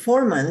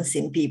performance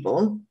in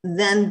people,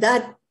 then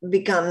that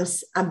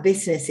becomes a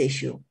business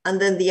issue.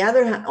 And then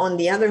on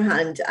the other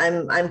hand,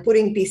 I'm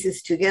putting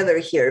pieces together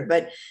here,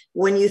 but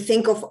when you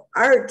think of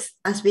art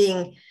as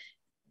being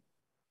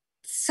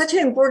such an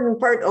important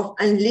part of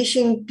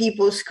unleashing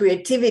people's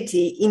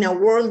creativity in a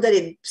world that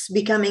it's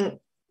becoming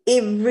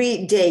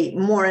every day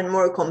more and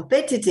more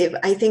competitive,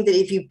 I think that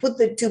if you put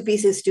the two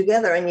pieces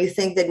together and you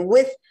think that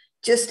with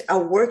just a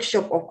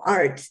workshop of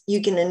art,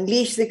 you can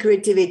unleash the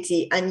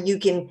creativity and you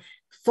can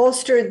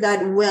foster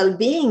that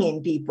well-being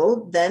in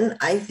people, then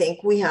I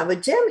think we have a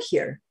gem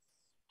here.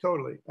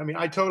 Totally. I mean,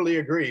 I totally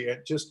agree.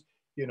 It just,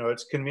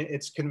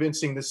 it's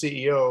convincing the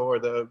CEO or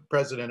the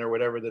president or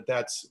whatever that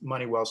that's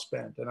money well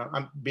spent. And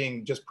I'm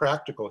being just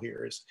practical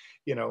here. Is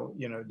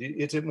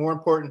is it more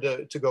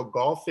important to go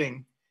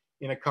golfing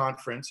in a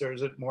conference, or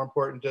is it more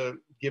important to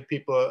give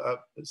people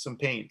some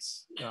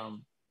paints?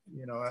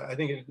 I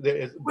think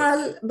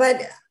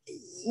but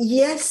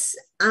yes,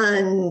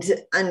 and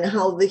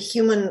how the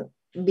human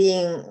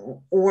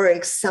being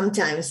works,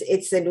 sometimes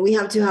it's that we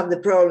have to have the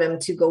problem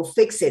to go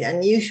fix it,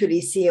 and usually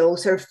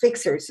CEOs are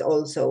fixers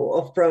also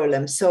of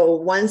problems. So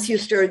once you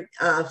start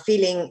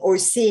feeling or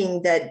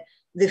seeing that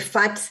the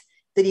fat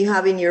that you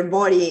have in your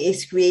body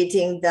is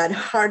creating that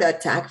heart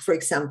attack, for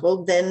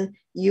example, then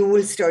you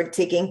will start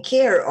taking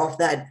care of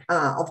that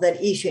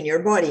issue in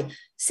your body.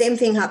 Same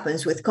thing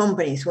happens with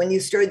companies. When you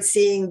start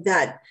seeing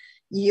that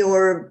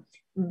your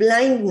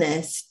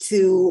blindness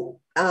to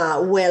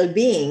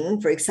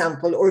well-being, for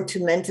example, or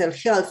to mental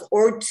health,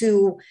 or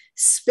to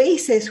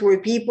spaces where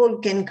people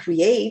can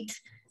create,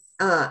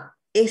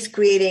 is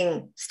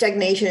creating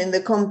stagnation in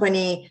the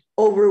company,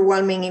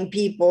 overwhelming in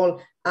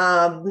people,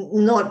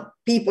 not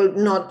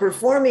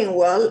performing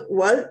well,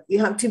 you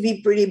have to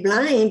be pretty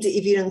blind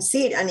if you don't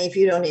see it and if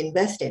you don't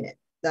invest in it.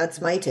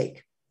 That's my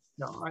take.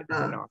 No,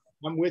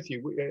 I'm with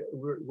you.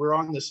 We're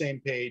on the same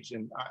page,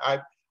 and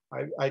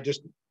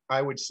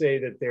I would say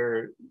that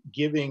they're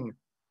giving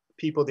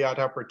people the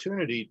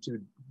opportunity to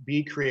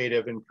be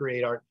creative and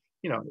create art.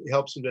 It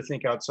helps them to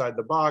think outside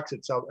the box.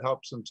 It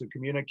helps them to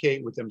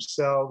communicate with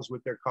themselves,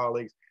 with their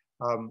colleagues.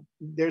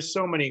 There's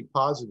so many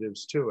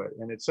positives to it,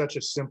 and it's such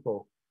a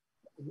simple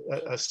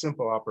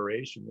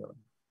operation, really.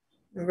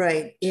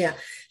 Right. Yeah.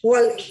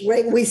 Well,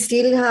 Greg, we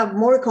still have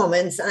more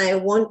comments. I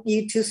want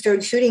you to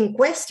start shooting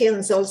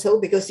questions also,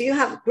 because you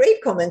have great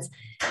comments.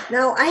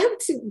 Now, I have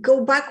to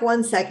go back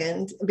 1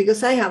 second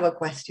because I have a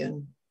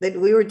question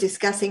that we were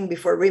discussing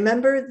before.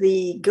 Remember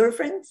the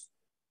girlfriends?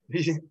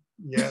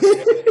 Yes.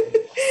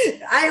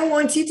 I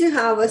want you to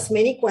have as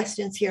many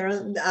questions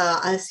here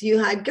as you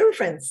had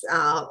girlfriends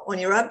on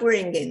your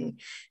upbringing.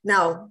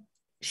 Now,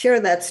 share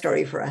that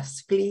story for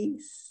us,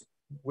 please.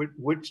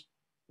 Which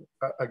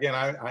again,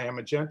 I am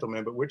a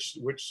gentleman, but which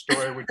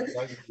story would you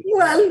like me to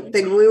Well,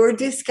 then we were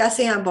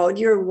discussing about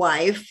your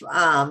wife,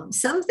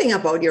 something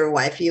about your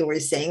wife. You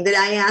were saying that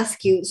I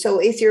asked you, so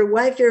is your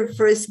wife your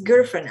first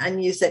girlfriend?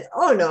 And you said,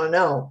 oh,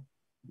 no,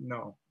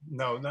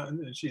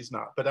 she's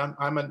not. But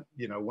I met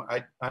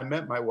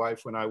my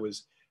wife when I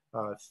was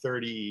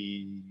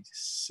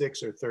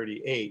 36 or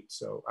 38.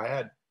 So I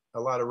had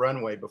a lot of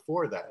runway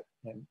before that.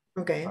 And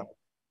okay.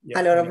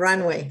 A lot of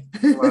runway.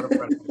 A lot of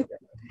runway.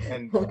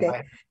 And okay.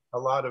 I've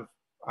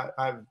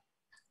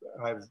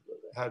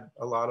had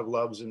a lot of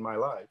loves in my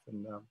life,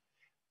 and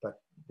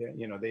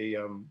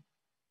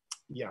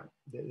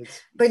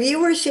But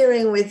you were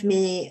sharing with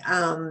me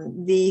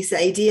this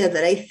idea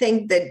that I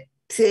think that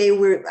today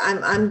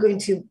I'm going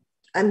to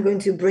I'm going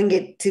to bring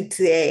it to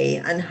today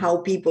and how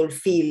people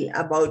feel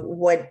about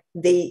what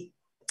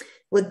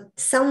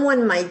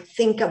someone might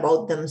think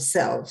about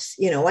themselves.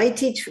 You know, I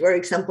teach, for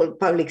example,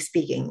 public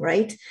speaking,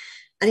 right?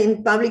 And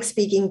in public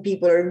speaking,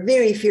 people are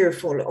very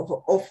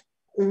fearful of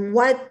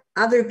what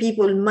other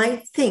people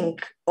might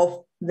think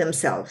of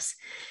themselves.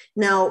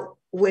 Now,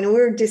 when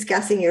we're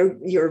discussing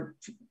your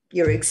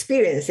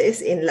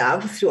experiences in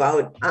love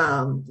throughout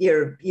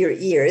your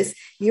years,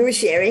 you were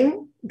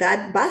sharing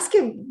that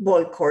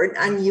basketball court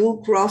and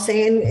you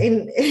crossing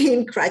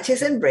in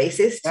crutches and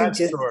braces to That's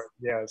just short,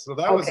 yeah. So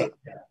that was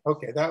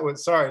okay. That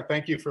was, sorry.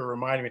 Thank you for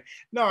reminding me.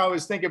 No, I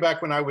was thinking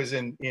back when I was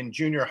in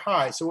junior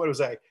high. So what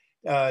was I?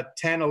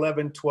 10,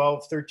 11,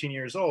 12, 13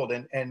 years old,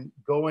 and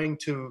going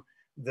to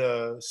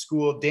the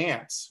school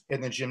dance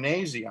in the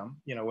gymnasium,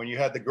 you know, when you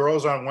had the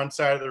girls on one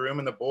side of the room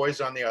and the boys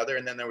on the other,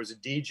 and then there was a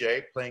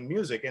DJ playing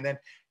music, and then,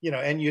 you know,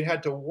 and you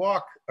had to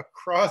walk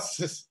across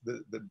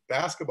the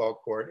basketball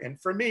court.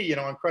 And for me, you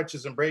know, on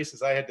crutches and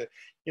braces, I had to,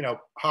 you know,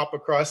 hop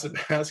across the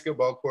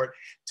basketball court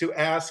to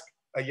ask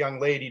a young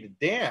lady to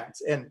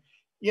dance. And,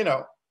 you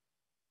know,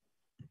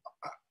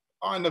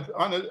 on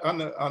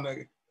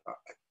the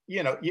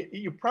you know,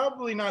 you're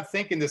probably not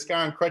thinking this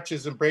guy on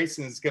crutches and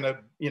braces is gonna,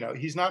 you know,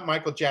 he's not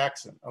Michael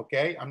Jackson,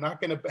 okay? I'm not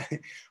gonna,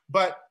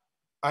 but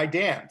I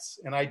dance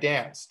and I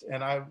danced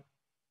and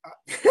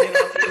you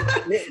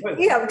know,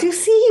 we have to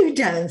see you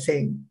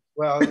dancing.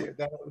 Well,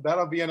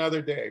 that'll be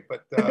another day,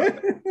 but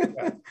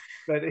yeah.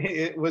 But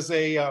it was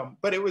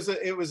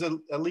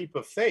a leap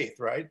of faith,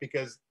 right?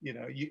 Because, you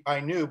know, I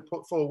knew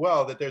full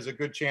well that there's a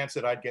good chance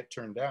that I'd get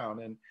turned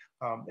down, and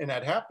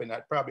that happened.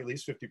 At probably at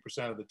least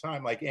 50% of the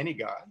time, like any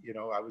guy, you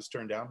know, I was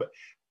turned down.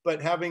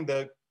 But having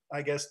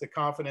I guess the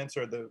confidence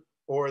or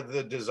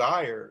the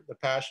desire, the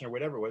passion or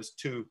whatever it was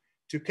to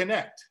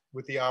connect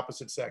with the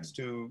opposite sex,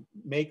 to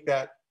make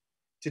that,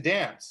 to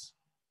dance.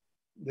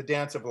 The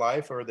dance of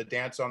life, or the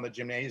dance on the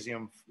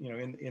gymnasium, you know,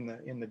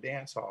 in the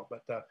dance hall.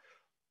 But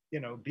you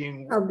know,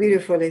 being, how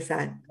beautiful is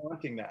that?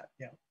 Wanting that,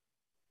 yeah.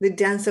 The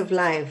dance of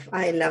life.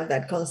 I love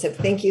that concept.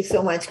 Thank you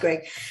so much,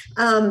 Greg.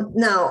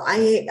 Now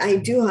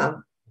I do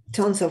have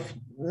tons of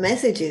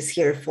messages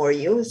here for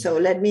you, so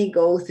let me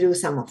go through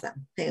some of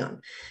them. Hang on.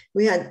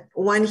 We had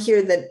one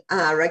here that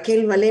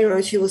Raquel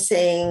Valero, she was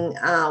saying,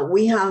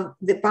 we have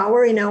the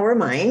power in our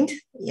mind.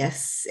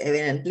 Yes,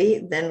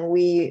 evidently. Then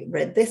we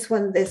read this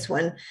one.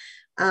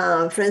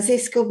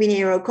 Francisco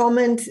Pinheiro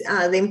comment,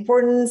 the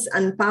importance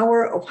and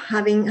power of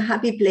having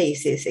happy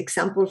places,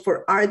 example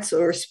for arts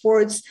or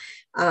sports.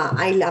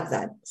 I love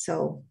that.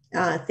 So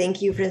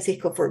thank you,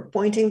 Francisco, for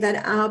pointing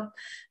that out.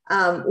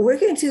 We're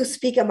going to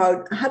speak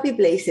about happy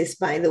places,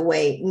 by the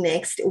way,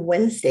 next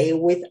Wednesday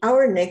with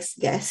our next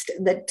guest,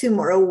 that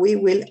tomorrow we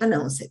will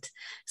announce it.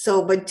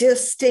 So, but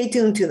just stay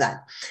tuned to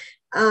that.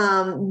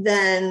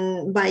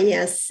 Then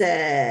Baya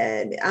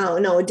said, oh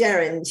no,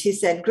 Darren, she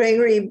said,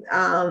 Gregory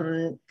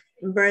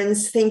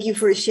Burns, thank you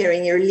for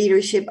sharing your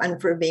leadership and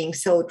for being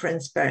so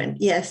transparent.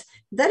 Yes,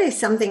 that is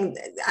something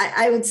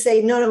I would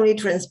say, not only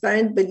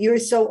transparent, but you're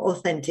so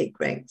authentic,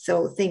 Greg.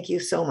 So thank you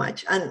so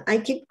much. And I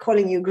keep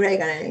calling you Greg,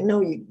 and I know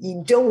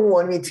you don't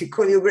want me to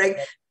call you Greg.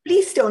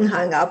 Please don't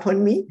hang up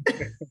on me.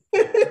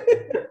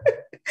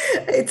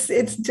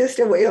 It's just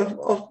a way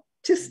of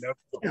just,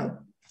 you know,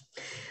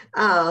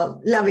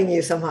 loving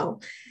you somehow.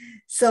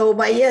 So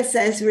Bahia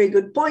says, very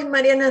good point,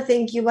 Mariana.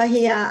 Thank you,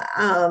 Bahia.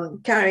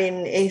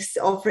 Karen is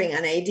offering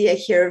an idea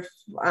here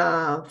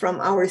from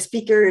our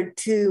speaker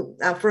to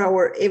for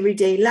our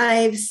everyday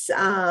lives.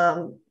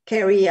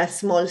 Carry a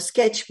small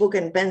sketchbook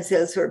and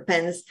pencils or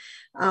pens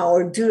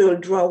or doodle,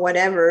 draw,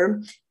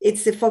 whatever.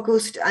 It's the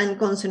focus and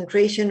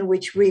concentration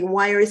which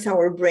rewires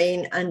our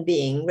brain and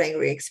being,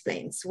 Gregory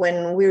explains.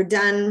 When we're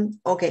done,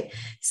 okay,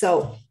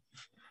 so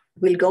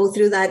we'll go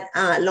through that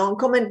long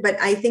comment, but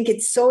I think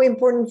it's so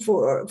important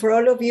for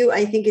all of you.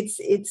 I think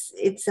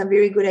it's a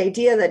very good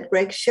idea that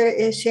Greg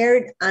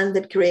shared and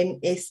that Corinne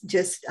is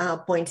just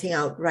pointing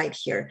out right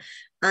here.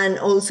 And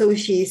also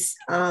she's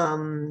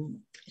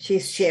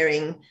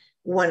sharing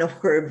one of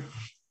her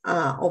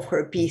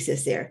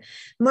pieces there.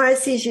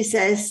 Marcy, she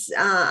says,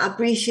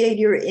 appreciate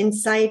your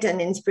insight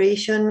and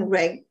inspiration.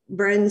 Greg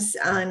Burns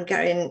and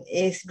Karen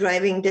is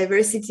driving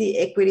diversity,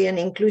 equity, and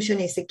inclusion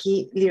is a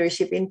key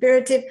leadership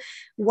imperative.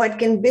 What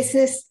can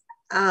businesses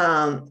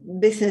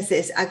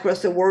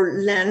across the world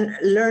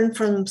learn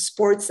from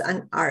sports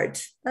and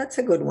art? That's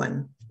a good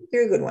one.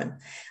 Very good one.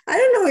 I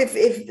don't know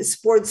if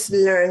sports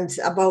learns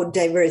about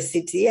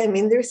diversity. I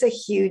mean, there's a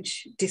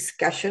huge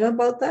discussion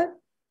about that.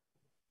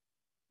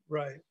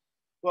 Right.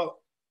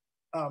 Well,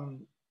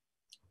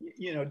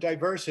 you know,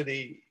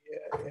 diversity,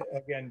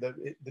 again,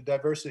 the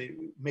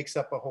diversity makes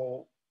up a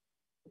whole,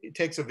 it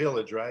takes a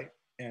village, right?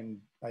 And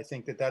I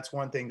think that's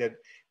one thing that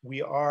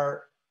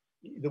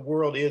the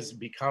world is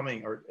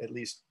becoming, or at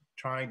least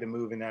trying to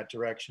move in that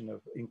direction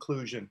of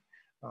inclusion.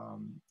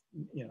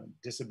 You know,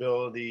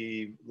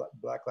 disability,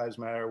 Black Lives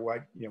Matter,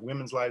 white, you know,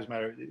 women's lives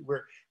matter.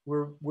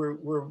 We're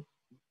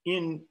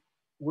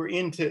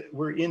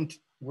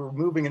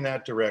moving in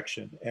that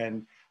direction.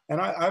 And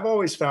I've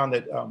always found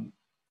that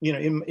you know,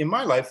 in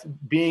my life,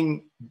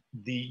 being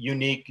the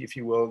unique, if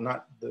you will,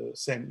 not the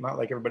same, not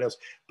like everybody else,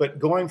 but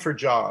going for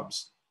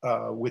jobs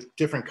with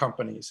different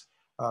companies,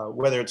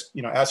 whether it's,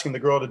 you know, asking the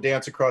girl to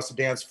dance across the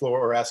dance floor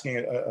or asking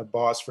a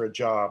boss for a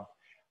job.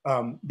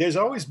 There's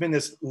always been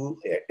this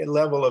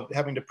level of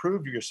having to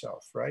prove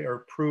yourself, right?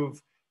 Or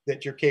prove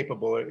that you're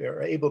capable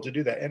or able to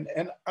do that.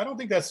 And I don't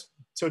think that's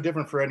so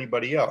different for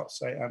anybody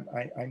else.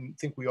 I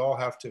think we all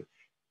have to,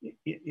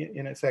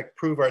 in effect,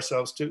 prove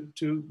ourselves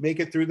to make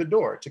it through the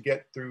door, to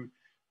get through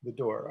the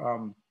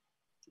door.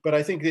 But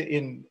I think that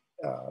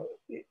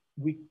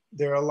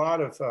there are a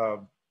lot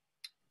of,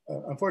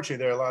 unfortunately,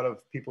 there are a lot of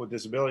people with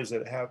disabilities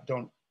that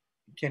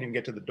can't even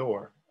get to the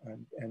door,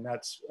 and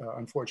that's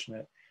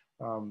unfortunate.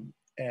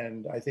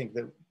 And I think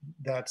that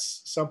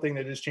that's something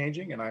that is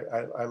changing, and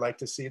I like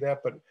to see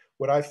that. But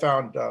what I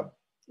found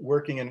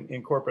working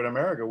in corporate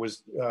America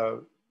was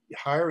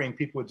hiring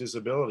people with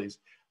disabilities,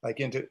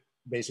 like into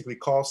basically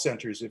call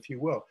centers, if you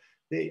will.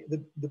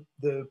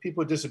 The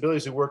people with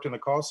disabilities who worked in the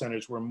call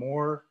centers were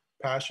more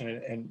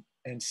passionate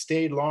and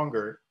stayed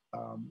longer,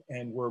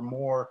 and were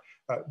more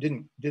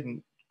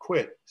didn't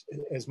quit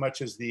as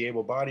much as the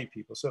able-bodied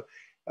people. So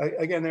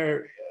again,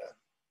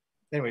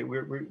 anyway,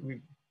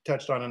 we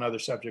touched on another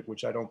subject,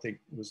 which I don't think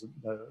was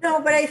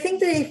no, but I think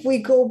that if we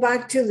go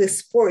back to the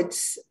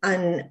sports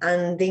and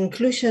the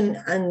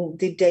inclusion and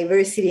the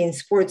diversity in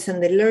sports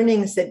and the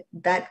learnings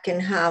that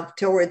can have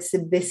towards the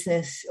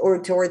business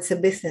or towards a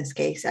business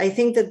case, I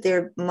think that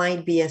there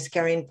might be, as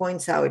Karen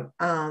points out,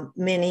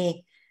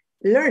 many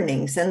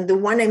learnings. And the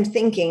one I'm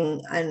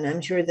thinking, and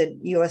I'm sure that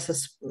you as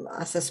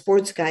a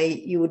sports guy,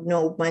 you would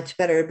know much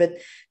better, but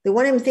the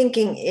one I'm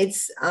thinking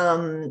is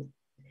that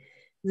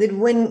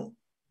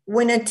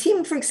when a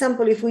team, for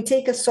example, if we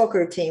take a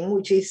soccer team,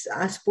 which is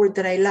a sport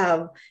that I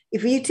love,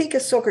 if you take a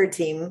soccer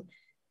team,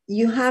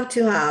 you have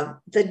to have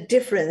the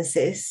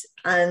differences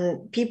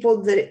and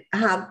people that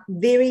have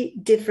very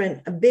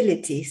different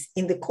abilities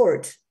in the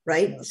court,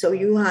 right? So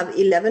you have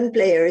 11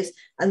 players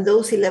and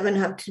those 11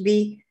 have to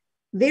be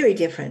very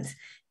different.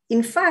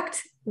 In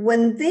fact,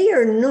 when they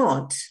are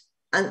not,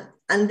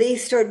 and they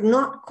start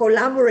not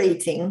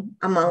collaborating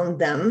among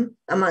them,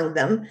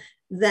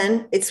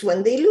 then it's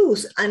when they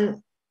lose.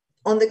 And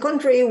on the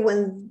contrary,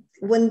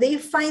 when they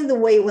find the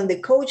way, when the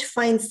coach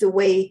finds the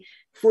way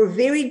for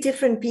very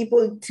different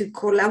people to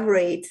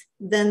collaborate,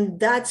 then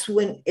that's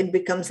when it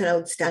becomes an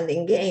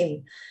outstanding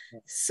game.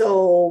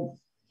 So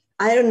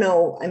I don't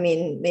know. I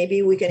mean,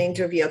 maybe we can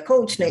interview a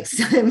coach next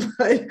time,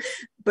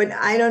 but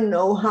I don't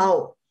know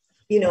how,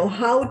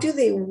 how do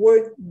they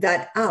work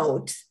that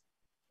out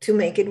to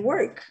make it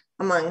work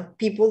among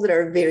people that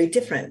are very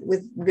different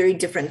with very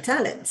different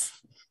talents?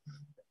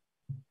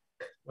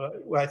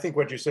 Well, I think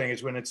what you're saying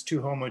is when it's too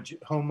homogeneous,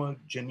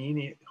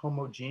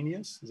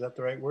 is that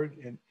the right word?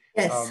 And,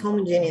 yes,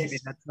 homogeneous.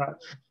 Maybe that's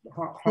not,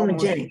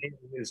 homogeneous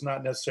is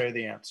not necessarily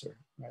the answer.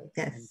 Right?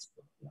 Yes.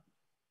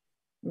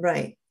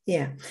 Right,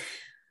 yeah.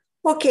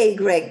 Okay,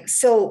 Greg,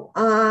 so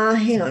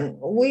hang on,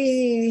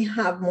 we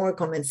have more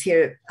comments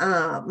here.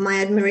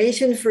 My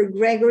admiration for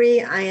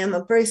Gregory. I am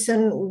a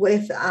person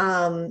with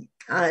a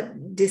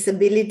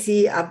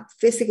disability, a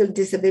physical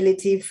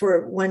disability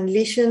for one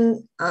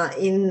lesion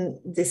in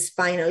the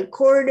spinal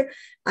cord,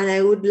 and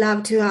I would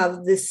love to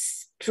have the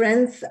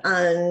strength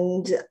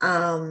and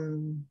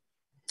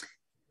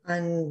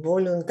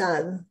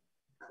voluntad,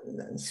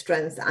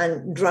 strength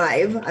and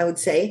drive, I would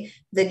say,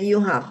 that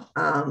you have,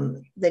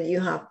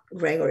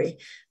 Gregory.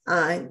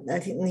 I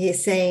think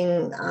he's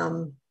saying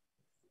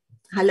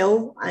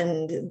hello,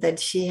 and that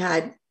she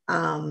had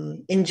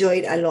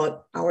enjoyed a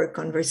lot our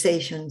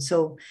conversation.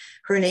 So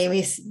her name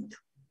is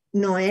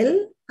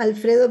Noel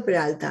Alfredo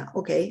Peralta.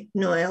 Okay,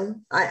 Noel.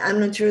 I'm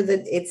not sure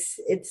that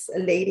it's a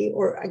lady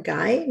or a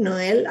guy,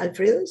 Noel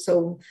Alfredo.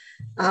 So,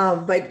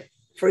 but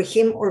for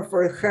him or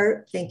for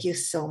her, thank you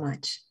so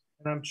much.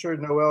 And I'm sure,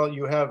 Noel,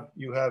 you have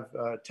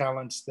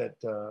talents that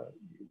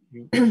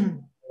you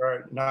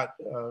are not,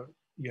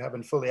 you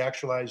haven't fully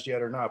actualized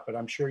yet or not, but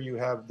I'm sure you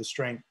have the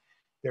strength.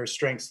 There are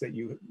strengths that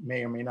you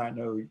may or may not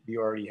know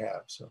you already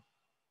have. So.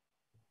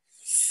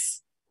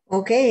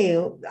 Okay.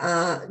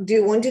 Do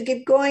you want to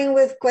keep going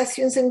with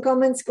questions and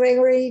comments,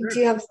 Gregory? Sure. Do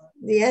you have,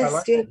 yes,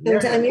 like, do you have some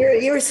time?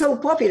 You're so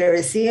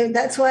popular, see?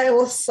 That's why I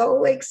was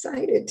so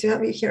excited to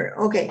have you here.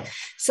 Okay.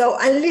 So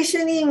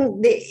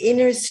unleashing the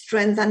inner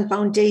strength and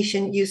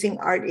foundation using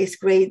art is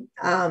great,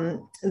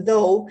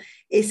 though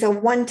it's a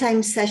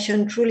one-time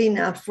session truly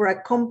enough for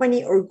a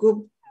company or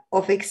group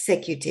of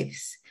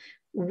executives.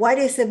 What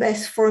is the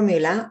best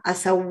formula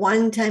as a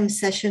one-time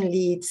session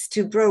leads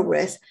to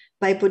progress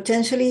by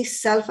potentially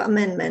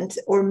self-amendment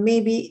or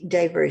maybe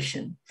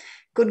diversion?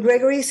 Could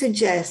Gregory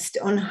suggest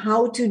on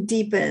how to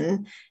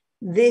deepen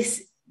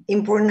this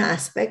important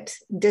aspect?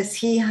 Does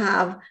he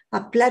have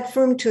a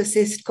platform to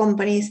assist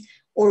companies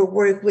or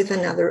work with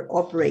another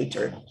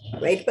operator?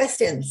 Great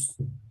questions.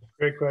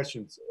 Great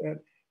questions.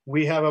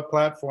 We have a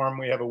platform,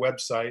 we have a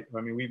website.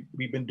 I mean,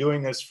 we've been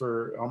doing this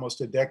for almost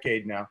a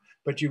decade now,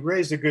 but you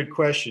raised a good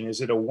question.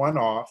 Is it a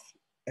one-off?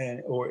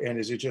 and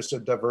is it just a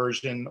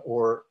diversion,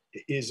 or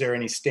is there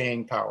any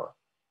staying power?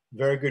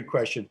 Very good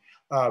question.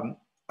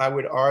 I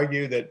would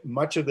argue that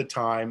much of the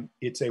time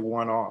it's a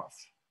one-off.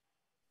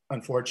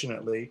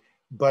 Unfortunately,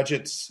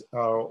 budgets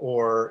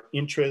or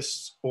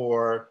interests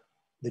or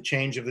the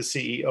change of the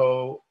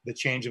CEO, the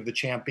change of the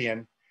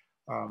champion.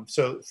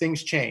 So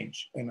things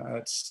change, and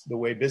that's the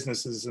way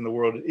businesses in the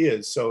world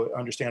is. So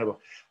understandable.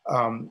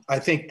 I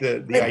think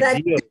the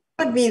idea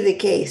would be the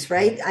case,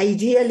 right?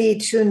 Ideally,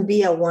 it shouldn't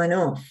be a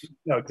one-off.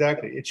 No,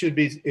 exactly. It should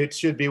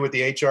be with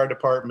the HR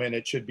department.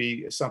 It should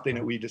be something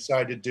that we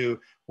decide to do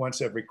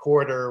once every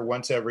quarter,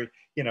 once every,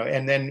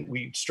 and then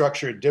we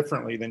structure it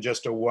differently than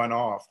just a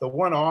one-off. The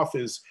one-off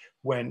is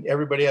when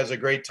everybody has a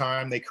great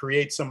time, they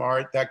create some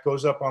art that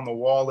goes up on the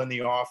wall in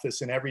the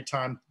office, and every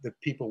time the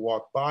people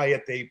walk by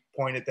it, they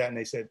point at that and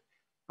they said,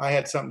 I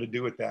had something to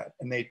do with that.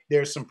 And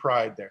there's some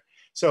pride there.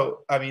 So,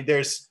 I mean,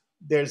 there's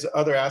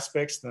other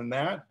aspects than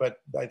that, but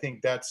I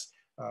think that's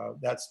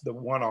the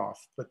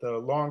one-off. But the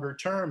longer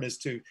term is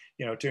to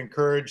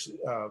encourage.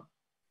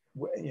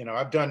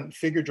 I've done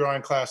figure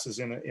drawing classes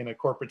in a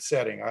corporate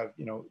setting. I've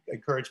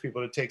encouraged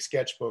people to take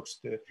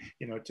sketchbooks,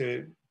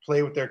 to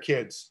play with their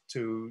kids,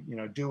 to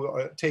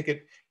take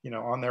it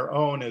on their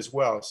own as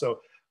well. So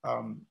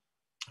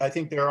I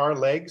think there are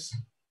legs.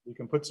 We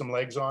can put some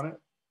legs on it.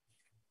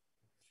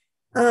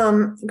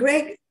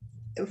 Greg,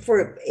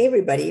 for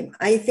everybody,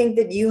 I think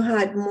that you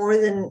had more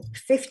than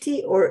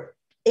 50 or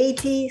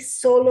 80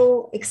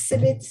 solo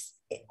exhibits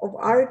of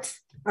art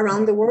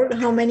around the world.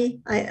 How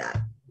many?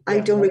 I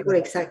don't recall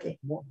exactly.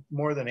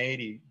 More than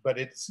 80, but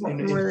it's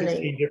in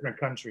 15 different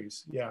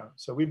countries. Yeah.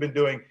 So we've been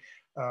doing,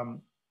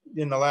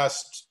 in the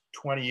last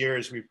 20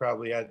 years, we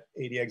probably had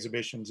 80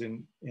 exhibitions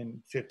in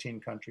 15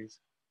 countries.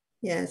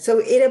 Yeah. So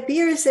it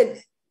appears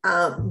that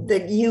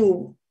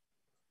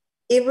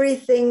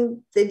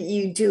everything that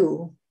you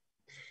do,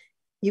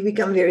 you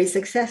become very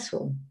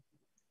successful.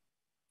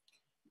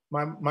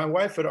 My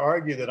wife would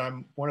argue that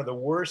I'm one of the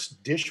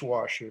worst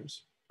dishwashers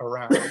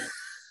around.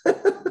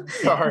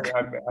 Sorry,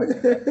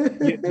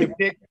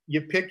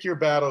 you pick your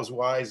battles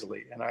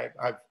wisely, and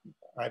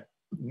I've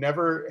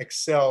never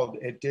excelled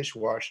at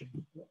dishwashing.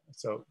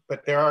 So,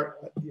 but there are,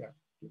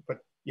 but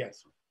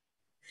yes.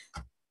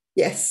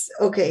 Yes.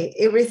 Okay.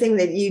 Everything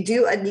that you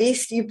do, at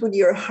least you put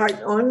your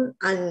heart on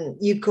and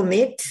you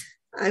commit.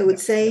 I would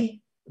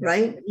say,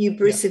 right? You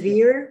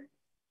persevere.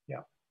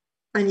 Yeah.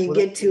 And you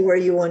get to where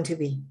you want to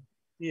be.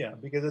 Yeah,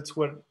 because it's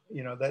what,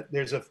 that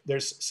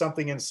there's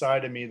something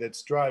inside of me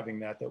that's driving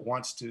that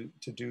wants to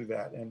do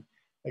that. And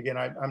again,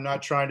 I'm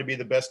not trying to be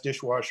the best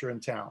dishwasher in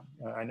town.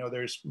 I know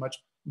there's much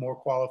more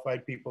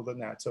qualified people than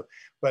that. So,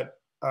 but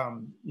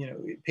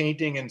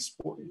painting and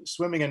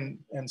swimming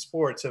and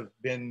sports have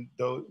been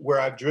where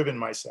I've driven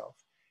myself.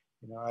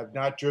 I've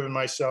not driven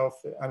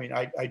myself. I mean,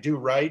 I do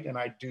write, and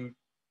I do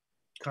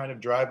kind of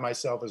drive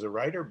myself as a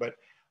writer, but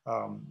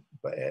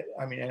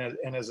I mean,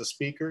 and as a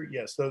speaker,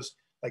 yes, those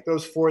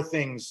four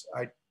things,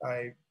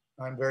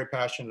 I'm very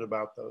passionate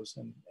about those.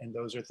 And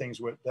those are things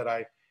that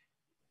I,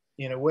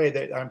 in a way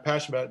that I'm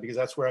passionate about, because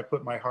that's where I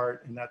put my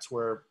heart, and that's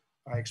where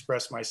I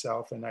express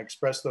myself, and I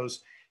express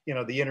those,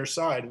 the inner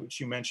side, which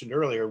you mentioned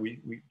earlier, we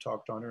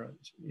talked on,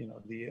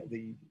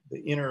 the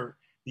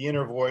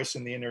inner voice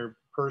and the inner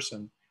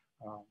person.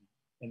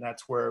 And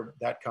that's where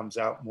that comes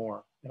out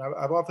more. And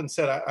I've often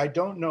said, I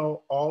don't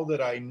know all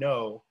that I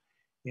know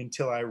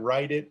until I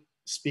write it,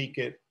 speak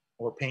it,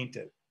 or paint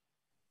it.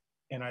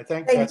 And I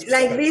think that's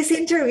like this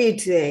interview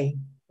today.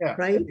 Yeah,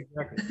 right.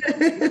 Exactly.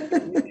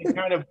 It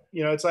kind of,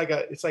 it's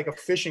like a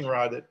fishing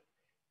rod that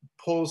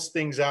pulls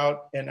things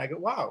out, and I go,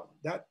 wow,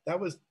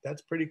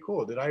 that's pretty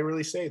cool. Did I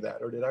really say that,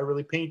 or did I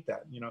really paint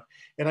that?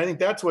 And I think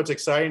that's what's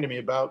exciting to me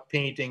about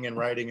painting and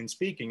writing and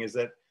speaking, is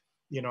that,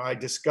 I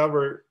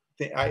discover,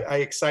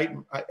 I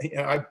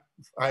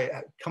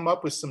come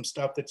up with some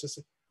stuff that's just,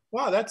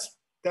 wow, that's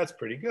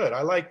pretty good.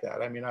 I like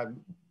that. I mean,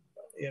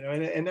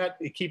 and that,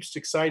 it keeps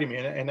exciting me.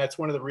 And that's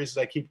one of the reasons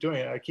I keep doing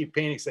it. I keep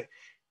painting, say,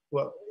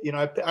 well,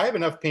 I have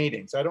enough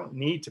paintings. I don't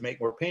need to make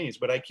more paintings,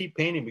 but I keep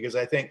painting because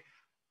I think,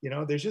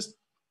 there's just,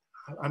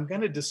 I'm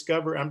going to just,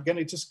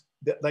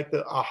 like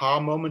the aha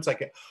moments,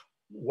 like,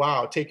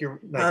 wow,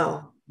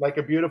 like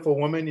a beautiful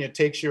woman, it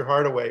takes your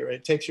heart away, right?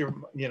 It takes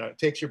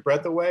your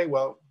breath away.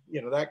 Well,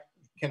 that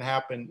can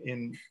happen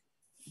in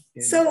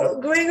So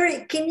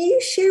Gregory, can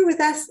you share with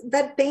us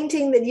that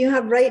painting that you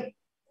have right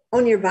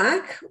on your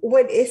back?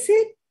 What is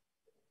it?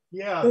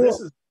 Yeah,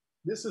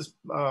 this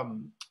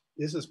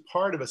is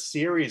part of a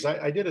series.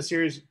 I did a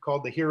series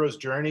called The Hero's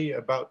Journey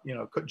about,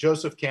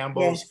 Joseph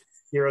Campbell's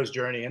hero's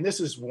journey. And this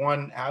is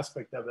one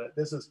aspect of it.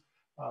 This is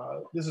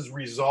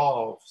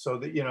resolve. So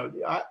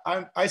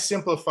that, I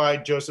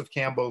simplified Joseph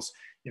Campbell's,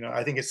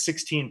 I think it's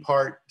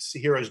 16-part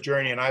hero's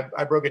journey. And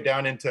I broke it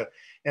down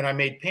and I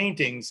made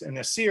paintings, in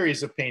a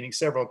series of paintings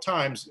several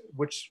times,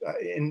 which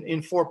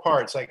in 4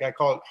 parts, like I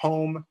call it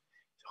home,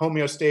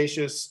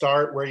 homeostasis,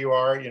 start where you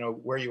are,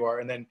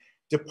 and then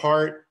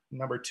depart,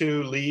 number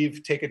 2,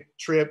 leave, take a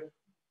trip,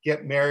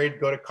 get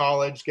married, go to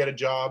college, get a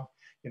job.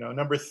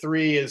 Number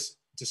 3 is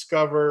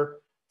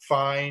discover,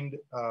 find,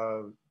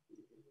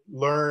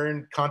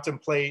 learn,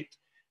 contemplate,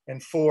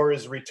 and 4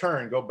 is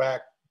return, go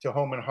back to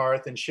home and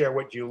hearth and share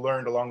what you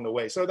learned along the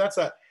way. So that's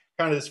a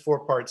kind of this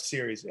 4-part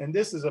series. And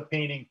this is a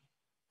painting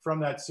from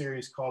that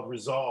series called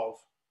Resolve.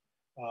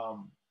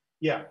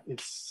 Yeah,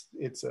 it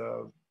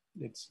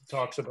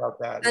talks about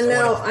that. And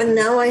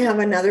now I have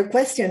another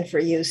question for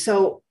you.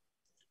 So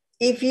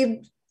if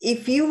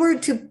you were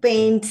to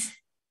paint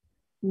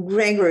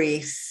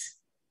Gregory's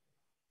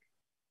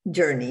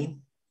journey,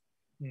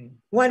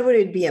 what would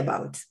it be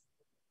about?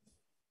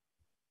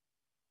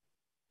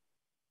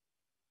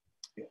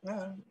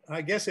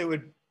 I guess it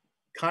would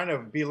kind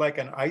of be like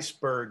an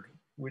iceberg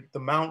with the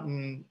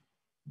mountain,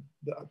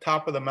 the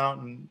top of the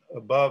mountain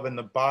above and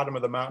the bottom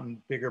of the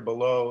mountain bigger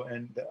below,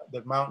 and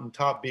the mountain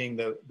top being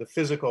the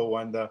physical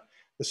one, the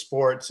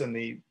sports and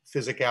the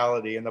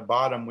physicality, and the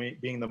bottom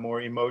being the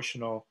more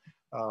emotional,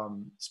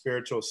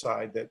 spiritual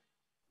side that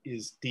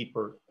is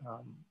deeper.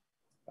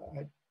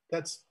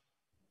 That's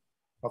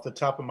off the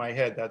top of my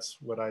head, that's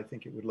what I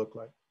think it would look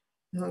like.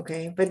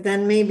 Okay, but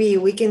then maybe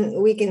we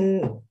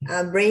can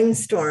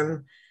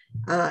brainstorm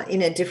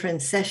in a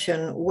different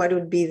session what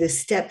would be the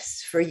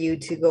steps for you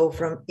to go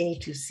from A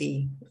to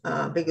C,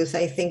 because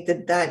I think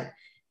that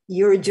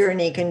your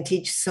journey can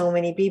teach so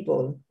many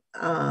people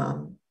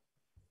on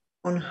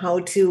how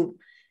to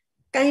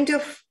kind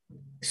of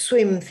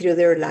swim through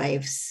their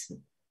lives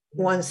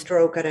one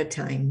stroke at a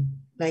time,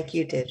 like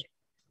you did.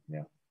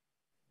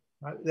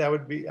 Yeah,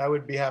 I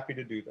would be happy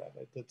to do that.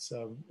 It's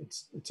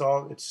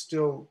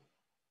still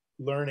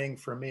learning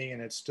for me,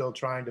 and it's still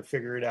trying to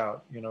figure it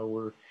out. You know,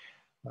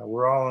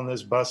 we're all on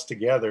this bus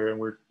together, and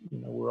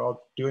we're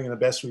all doing the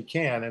best we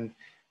can. And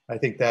I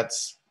think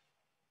that's,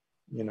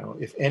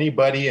 if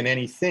anybody and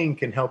anything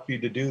can help you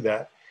to do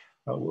that,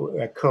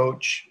 a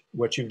coach,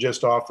 what you've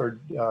just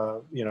offered,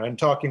 and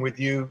talking with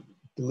you,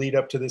 the lead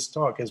up to this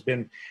talk has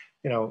been,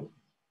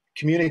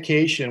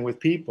 communication with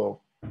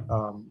people.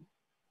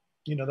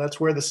 That's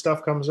where the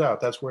stuff comes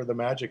out. That's where the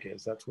magic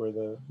is. That's where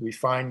we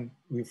find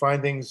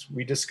things,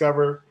 we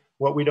discover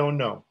what we don't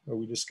know, or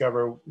we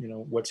discover,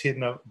 what's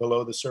hidden up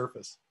below the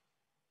surface.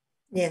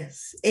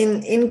 Yes.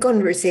 In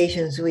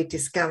conversations, we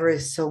discover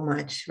so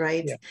much,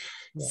 right? Yeah.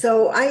 Yeah.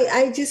 So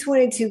I just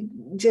wanted to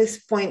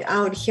just point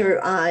out here,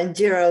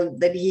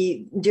 Gerald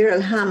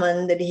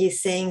Hammond, that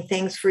he's saying,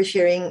 thanks for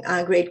sharing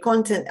great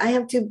content. I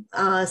have to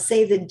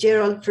say that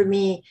Gerald, for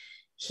me,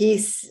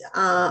 he's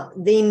the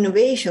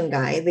innovation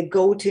guy, the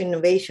go-to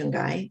innovation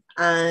guy.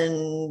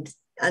 And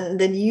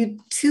that you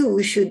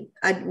too should,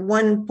 at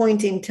one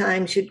point in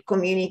time, should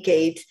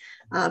communicate,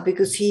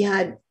 because he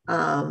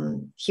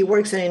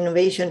works on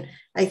innovation.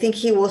 I think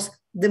he was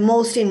the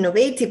most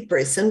innovative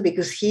person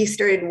because he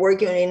started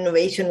working on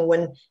innovation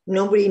when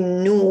nobody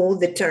knew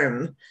the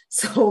term.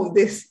 So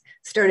this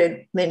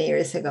started many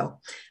years ago.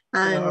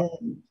 And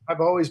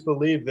I've always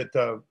believed that,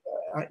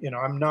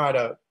 I'm not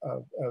a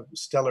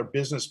stellar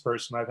business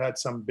person. I've had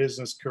some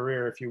business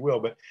career, if you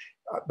will,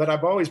 but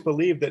I've always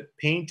believed that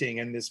painting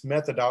and this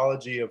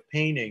methodology of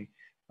painting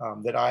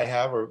that I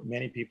have, or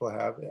many people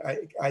have,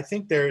 I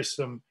think there's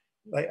some,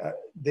 I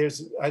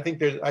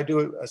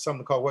do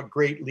something called what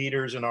great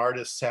leaders and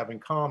artists have in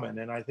common.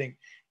 And I think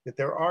that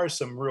there are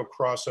some real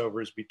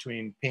crossovers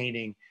between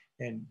painting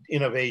and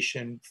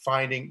innovation,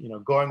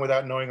 finding, going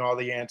without knowing all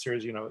the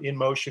answers, in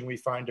motion, we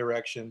find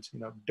directions,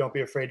 don't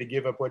be afraid to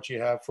give up what you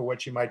have for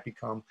what you might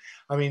become.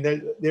 I mean,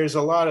 there's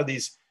a lot of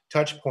these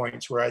touch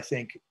points where I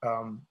think,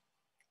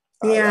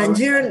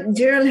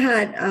 Gerald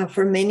had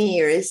for many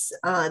years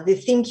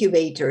the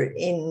Thinkubator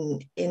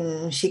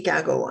in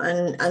Chicago,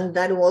 and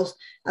that was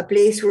a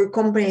place where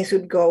companies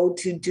would go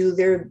to do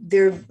their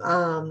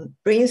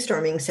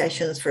brainstorming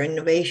sessions for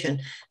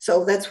innovation.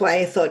 So that's why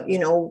I thought,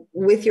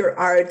 with your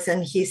arts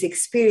and his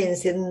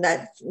experience in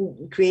that,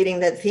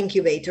 creating that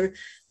Thinkubator,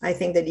 I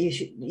think that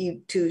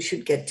you two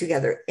should get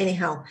together.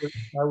 Anyhow,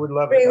 I would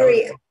love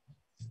Gregory, it.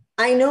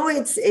 I know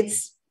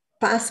it's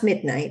past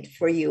midnight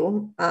for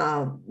you,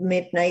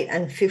 midnight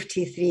and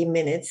 53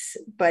 minutes,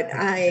 but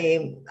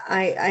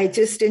I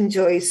just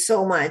enjoy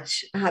so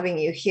much having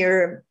you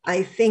here.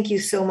 I thank you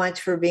so much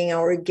for being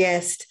our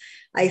guest.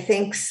 I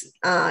thank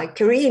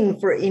Karine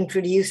for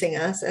introducing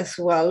us as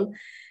well.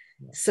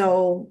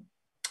 So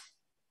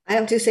I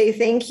have to say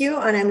thank you,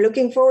 and I'm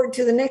looking forward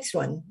to the next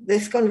one.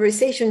 This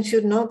conversation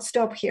should not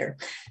stop here.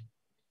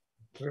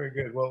 Very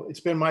good. Well,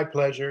 it's been my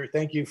pleasure.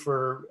 Thank you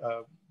for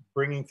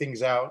bringing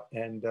things out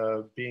and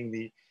being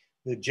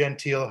the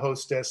genteel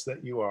hostess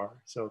that you are.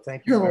 So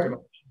thank you very much.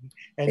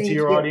 And to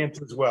your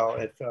audience as well.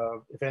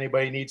 If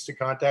anybody needs to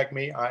contact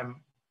me,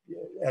 I'm,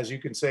 as you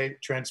can say,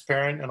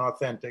 transparent and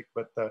authentic,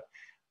 but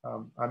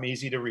I'm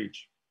easy to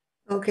reach.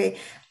 Okay.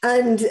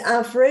 And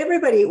for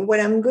everybody, what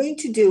I'm going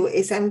to do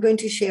is I'm going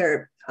to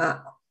share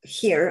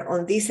here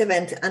on this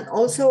event, and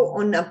also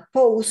on a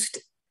post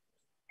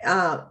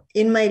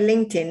in my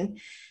LinkedIn,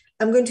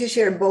 I'm going to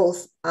share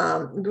both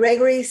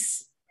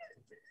Gregory's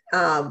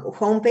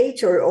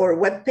homepage or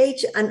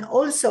webpage, and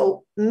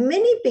also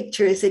many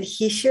pictures that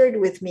he shared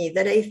with me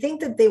that I think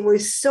that they were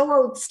so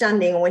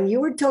outstanding. When you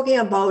were talking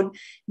about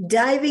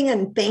diving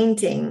and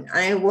painting,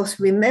 I was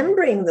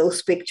remembering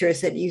those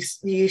pictures that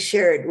you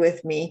shared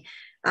with me.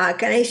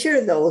 Can I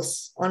share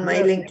those on my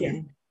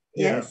LinkedIn?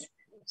 Yeah. Yes.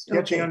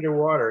 Sketching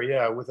underwater,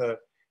 yeah, with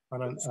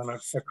on an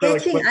acrylic.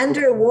 Sketching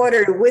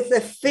underwater with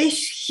a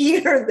fish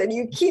here that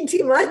you can't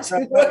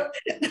imagine.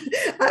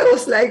 I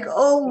was like,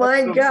 oh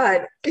my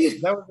God.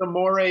 That was a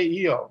moray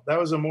eel. That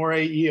was a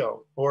moray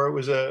eel, or it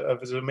was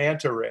a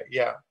manta ray.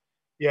 Yeah.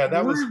 Yeah,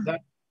 that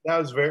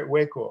was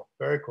way cool.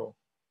 Very cool.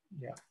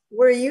 Yeah.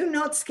 Were you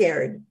not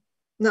scared?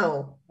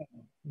 No.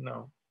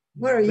 No.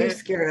 What are you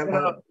scared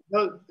about?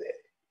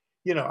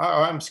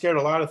 I'm scared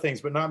of a lot of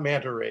things, but not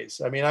manta rays.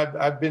 I mean,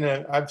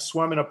 I've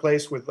swum in a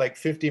place with like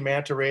 50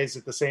 manta rays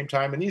at the same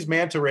time, and these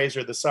manta rays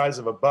are the size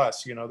of a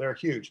bus. They're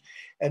huge,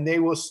 and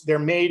they're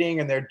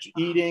mating and they're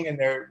eating and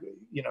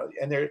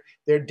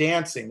they're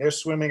dancing, they're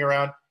swimming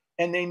around,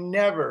 and they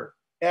never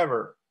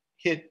ever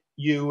hit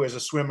you as a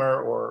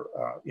swimmer, or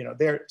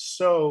they're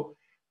so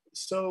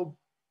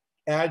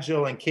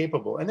agile and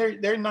capable, and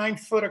they're 9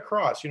 foot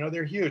across.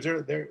 They're huge.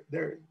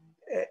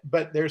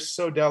 But they're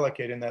so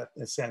delicate in that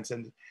sense.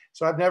 And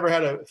so I've never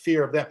had a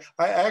fear of them.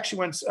 I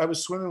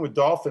was swimming with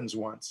dolphins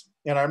once.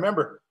 And I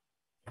remember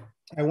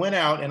I went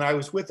out and I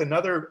was with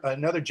another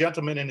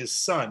gentleman and his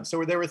son.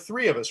 So there were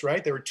 3 of us,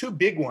 right? There were 2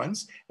 big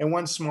ones and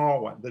 1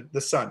 small one, the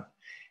son.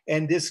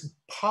 And this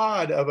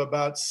pod of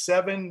about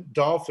 7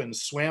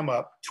 dolphins swam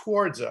up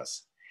towards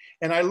us.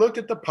 And I looked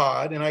at the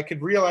pod and I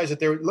could realize that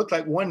there looked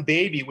like 1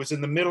 baby was in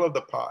the middle of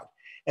the pod.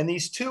 And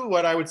these 2,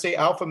 what I would say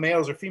alpha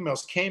males or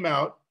females, came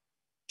out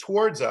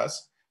towards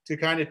us to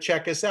kind of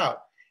check us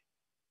out.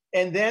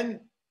 And then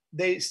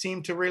they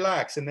seemed to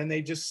relax, and then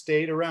they just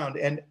stayed around.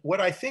 And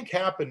what I think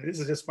happened, this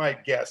is just my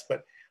guess,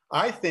 but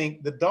I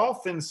think the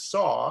dolphins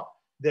saw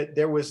that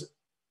there was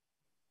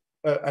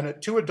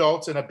 2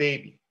 adults and a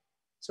baby.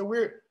 So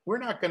we're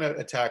not going to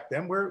attack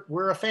them.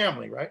 We're a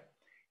family, right?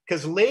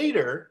 Because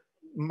later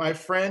my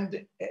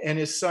friend and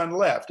his son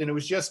left, and it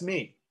was just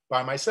me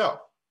by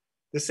myself.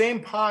 The same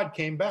pod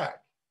came back.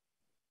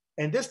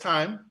 And this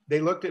time they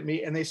looked at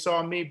me and they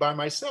saw me by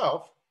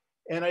myself.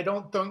 And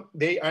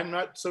I'm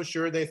not so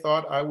sure they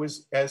thought I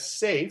was as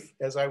safe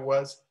as I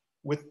was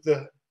with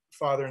the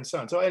father and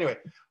son. So anyway,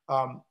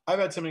 I've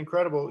had some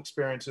incredible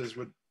experiences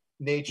with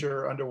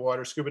nature,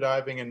 underwater, scuba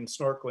diving and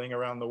snorkeling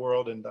around the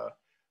world. And,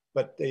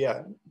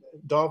 yeah,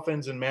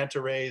 dolphins and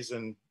manta rays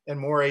and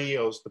moray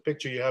eels. The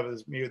picture you have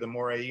is me with the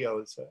moray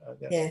eel.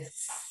 Yes.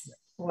 Yeah.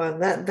 Well,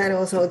 that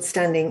was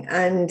outstanding.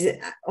 And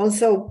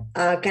also,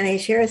 can I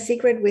share a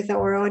secret with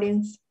our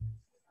audience?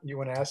 You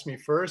want to ask me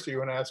first, or you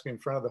want to ask me in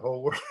front of the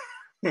whole world?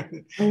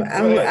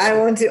 I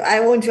want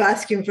to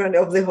ask you in front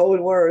of the whole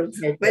world.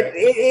 Okay. But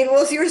it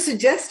was your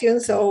suggestion,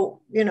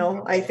 so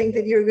I think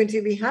that you're going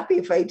to be happy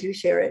if I do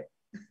share it.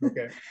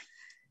 Okay.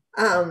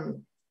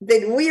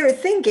 That we are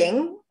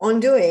thinking on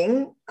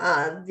doing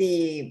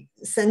the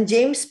St.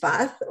 James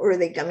Path, or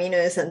the Camino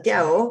de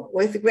Santiago,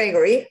 with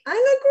Gregory and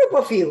a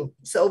group of you.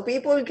 So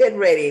people get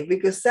ready,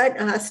 because that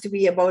has to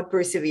be about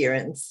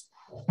perseverance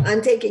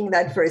and taking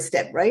that first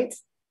step, right?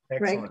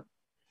 Excellent. Right?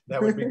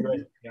 That would be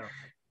great. Yeah.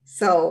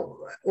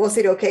 So was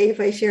it okay if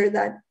I shared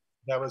that?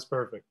 That was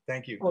perfect.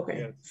 Thank you. Okay.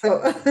 Yes.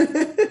 So,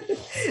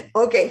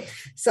 okay.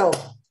 So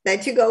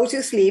let you go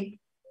to sleep.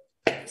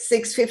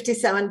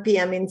 6:57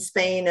 p.m. in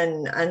Spain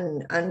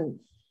and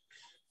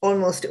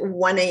almost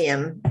 1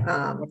 a.m.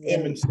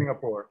 In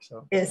Singapore.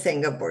 So. In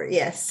Singapore,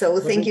 yes. So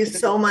thank you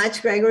so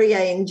much, Gregory.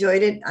 I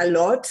enjoyed it a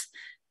lot.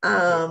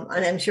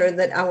 And I'm sure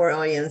that our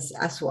audience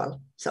as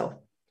well.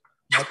 So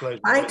my pleasure.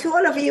 bye to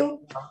all of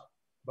you.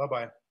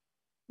 Bye-bye.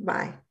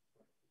 Bye.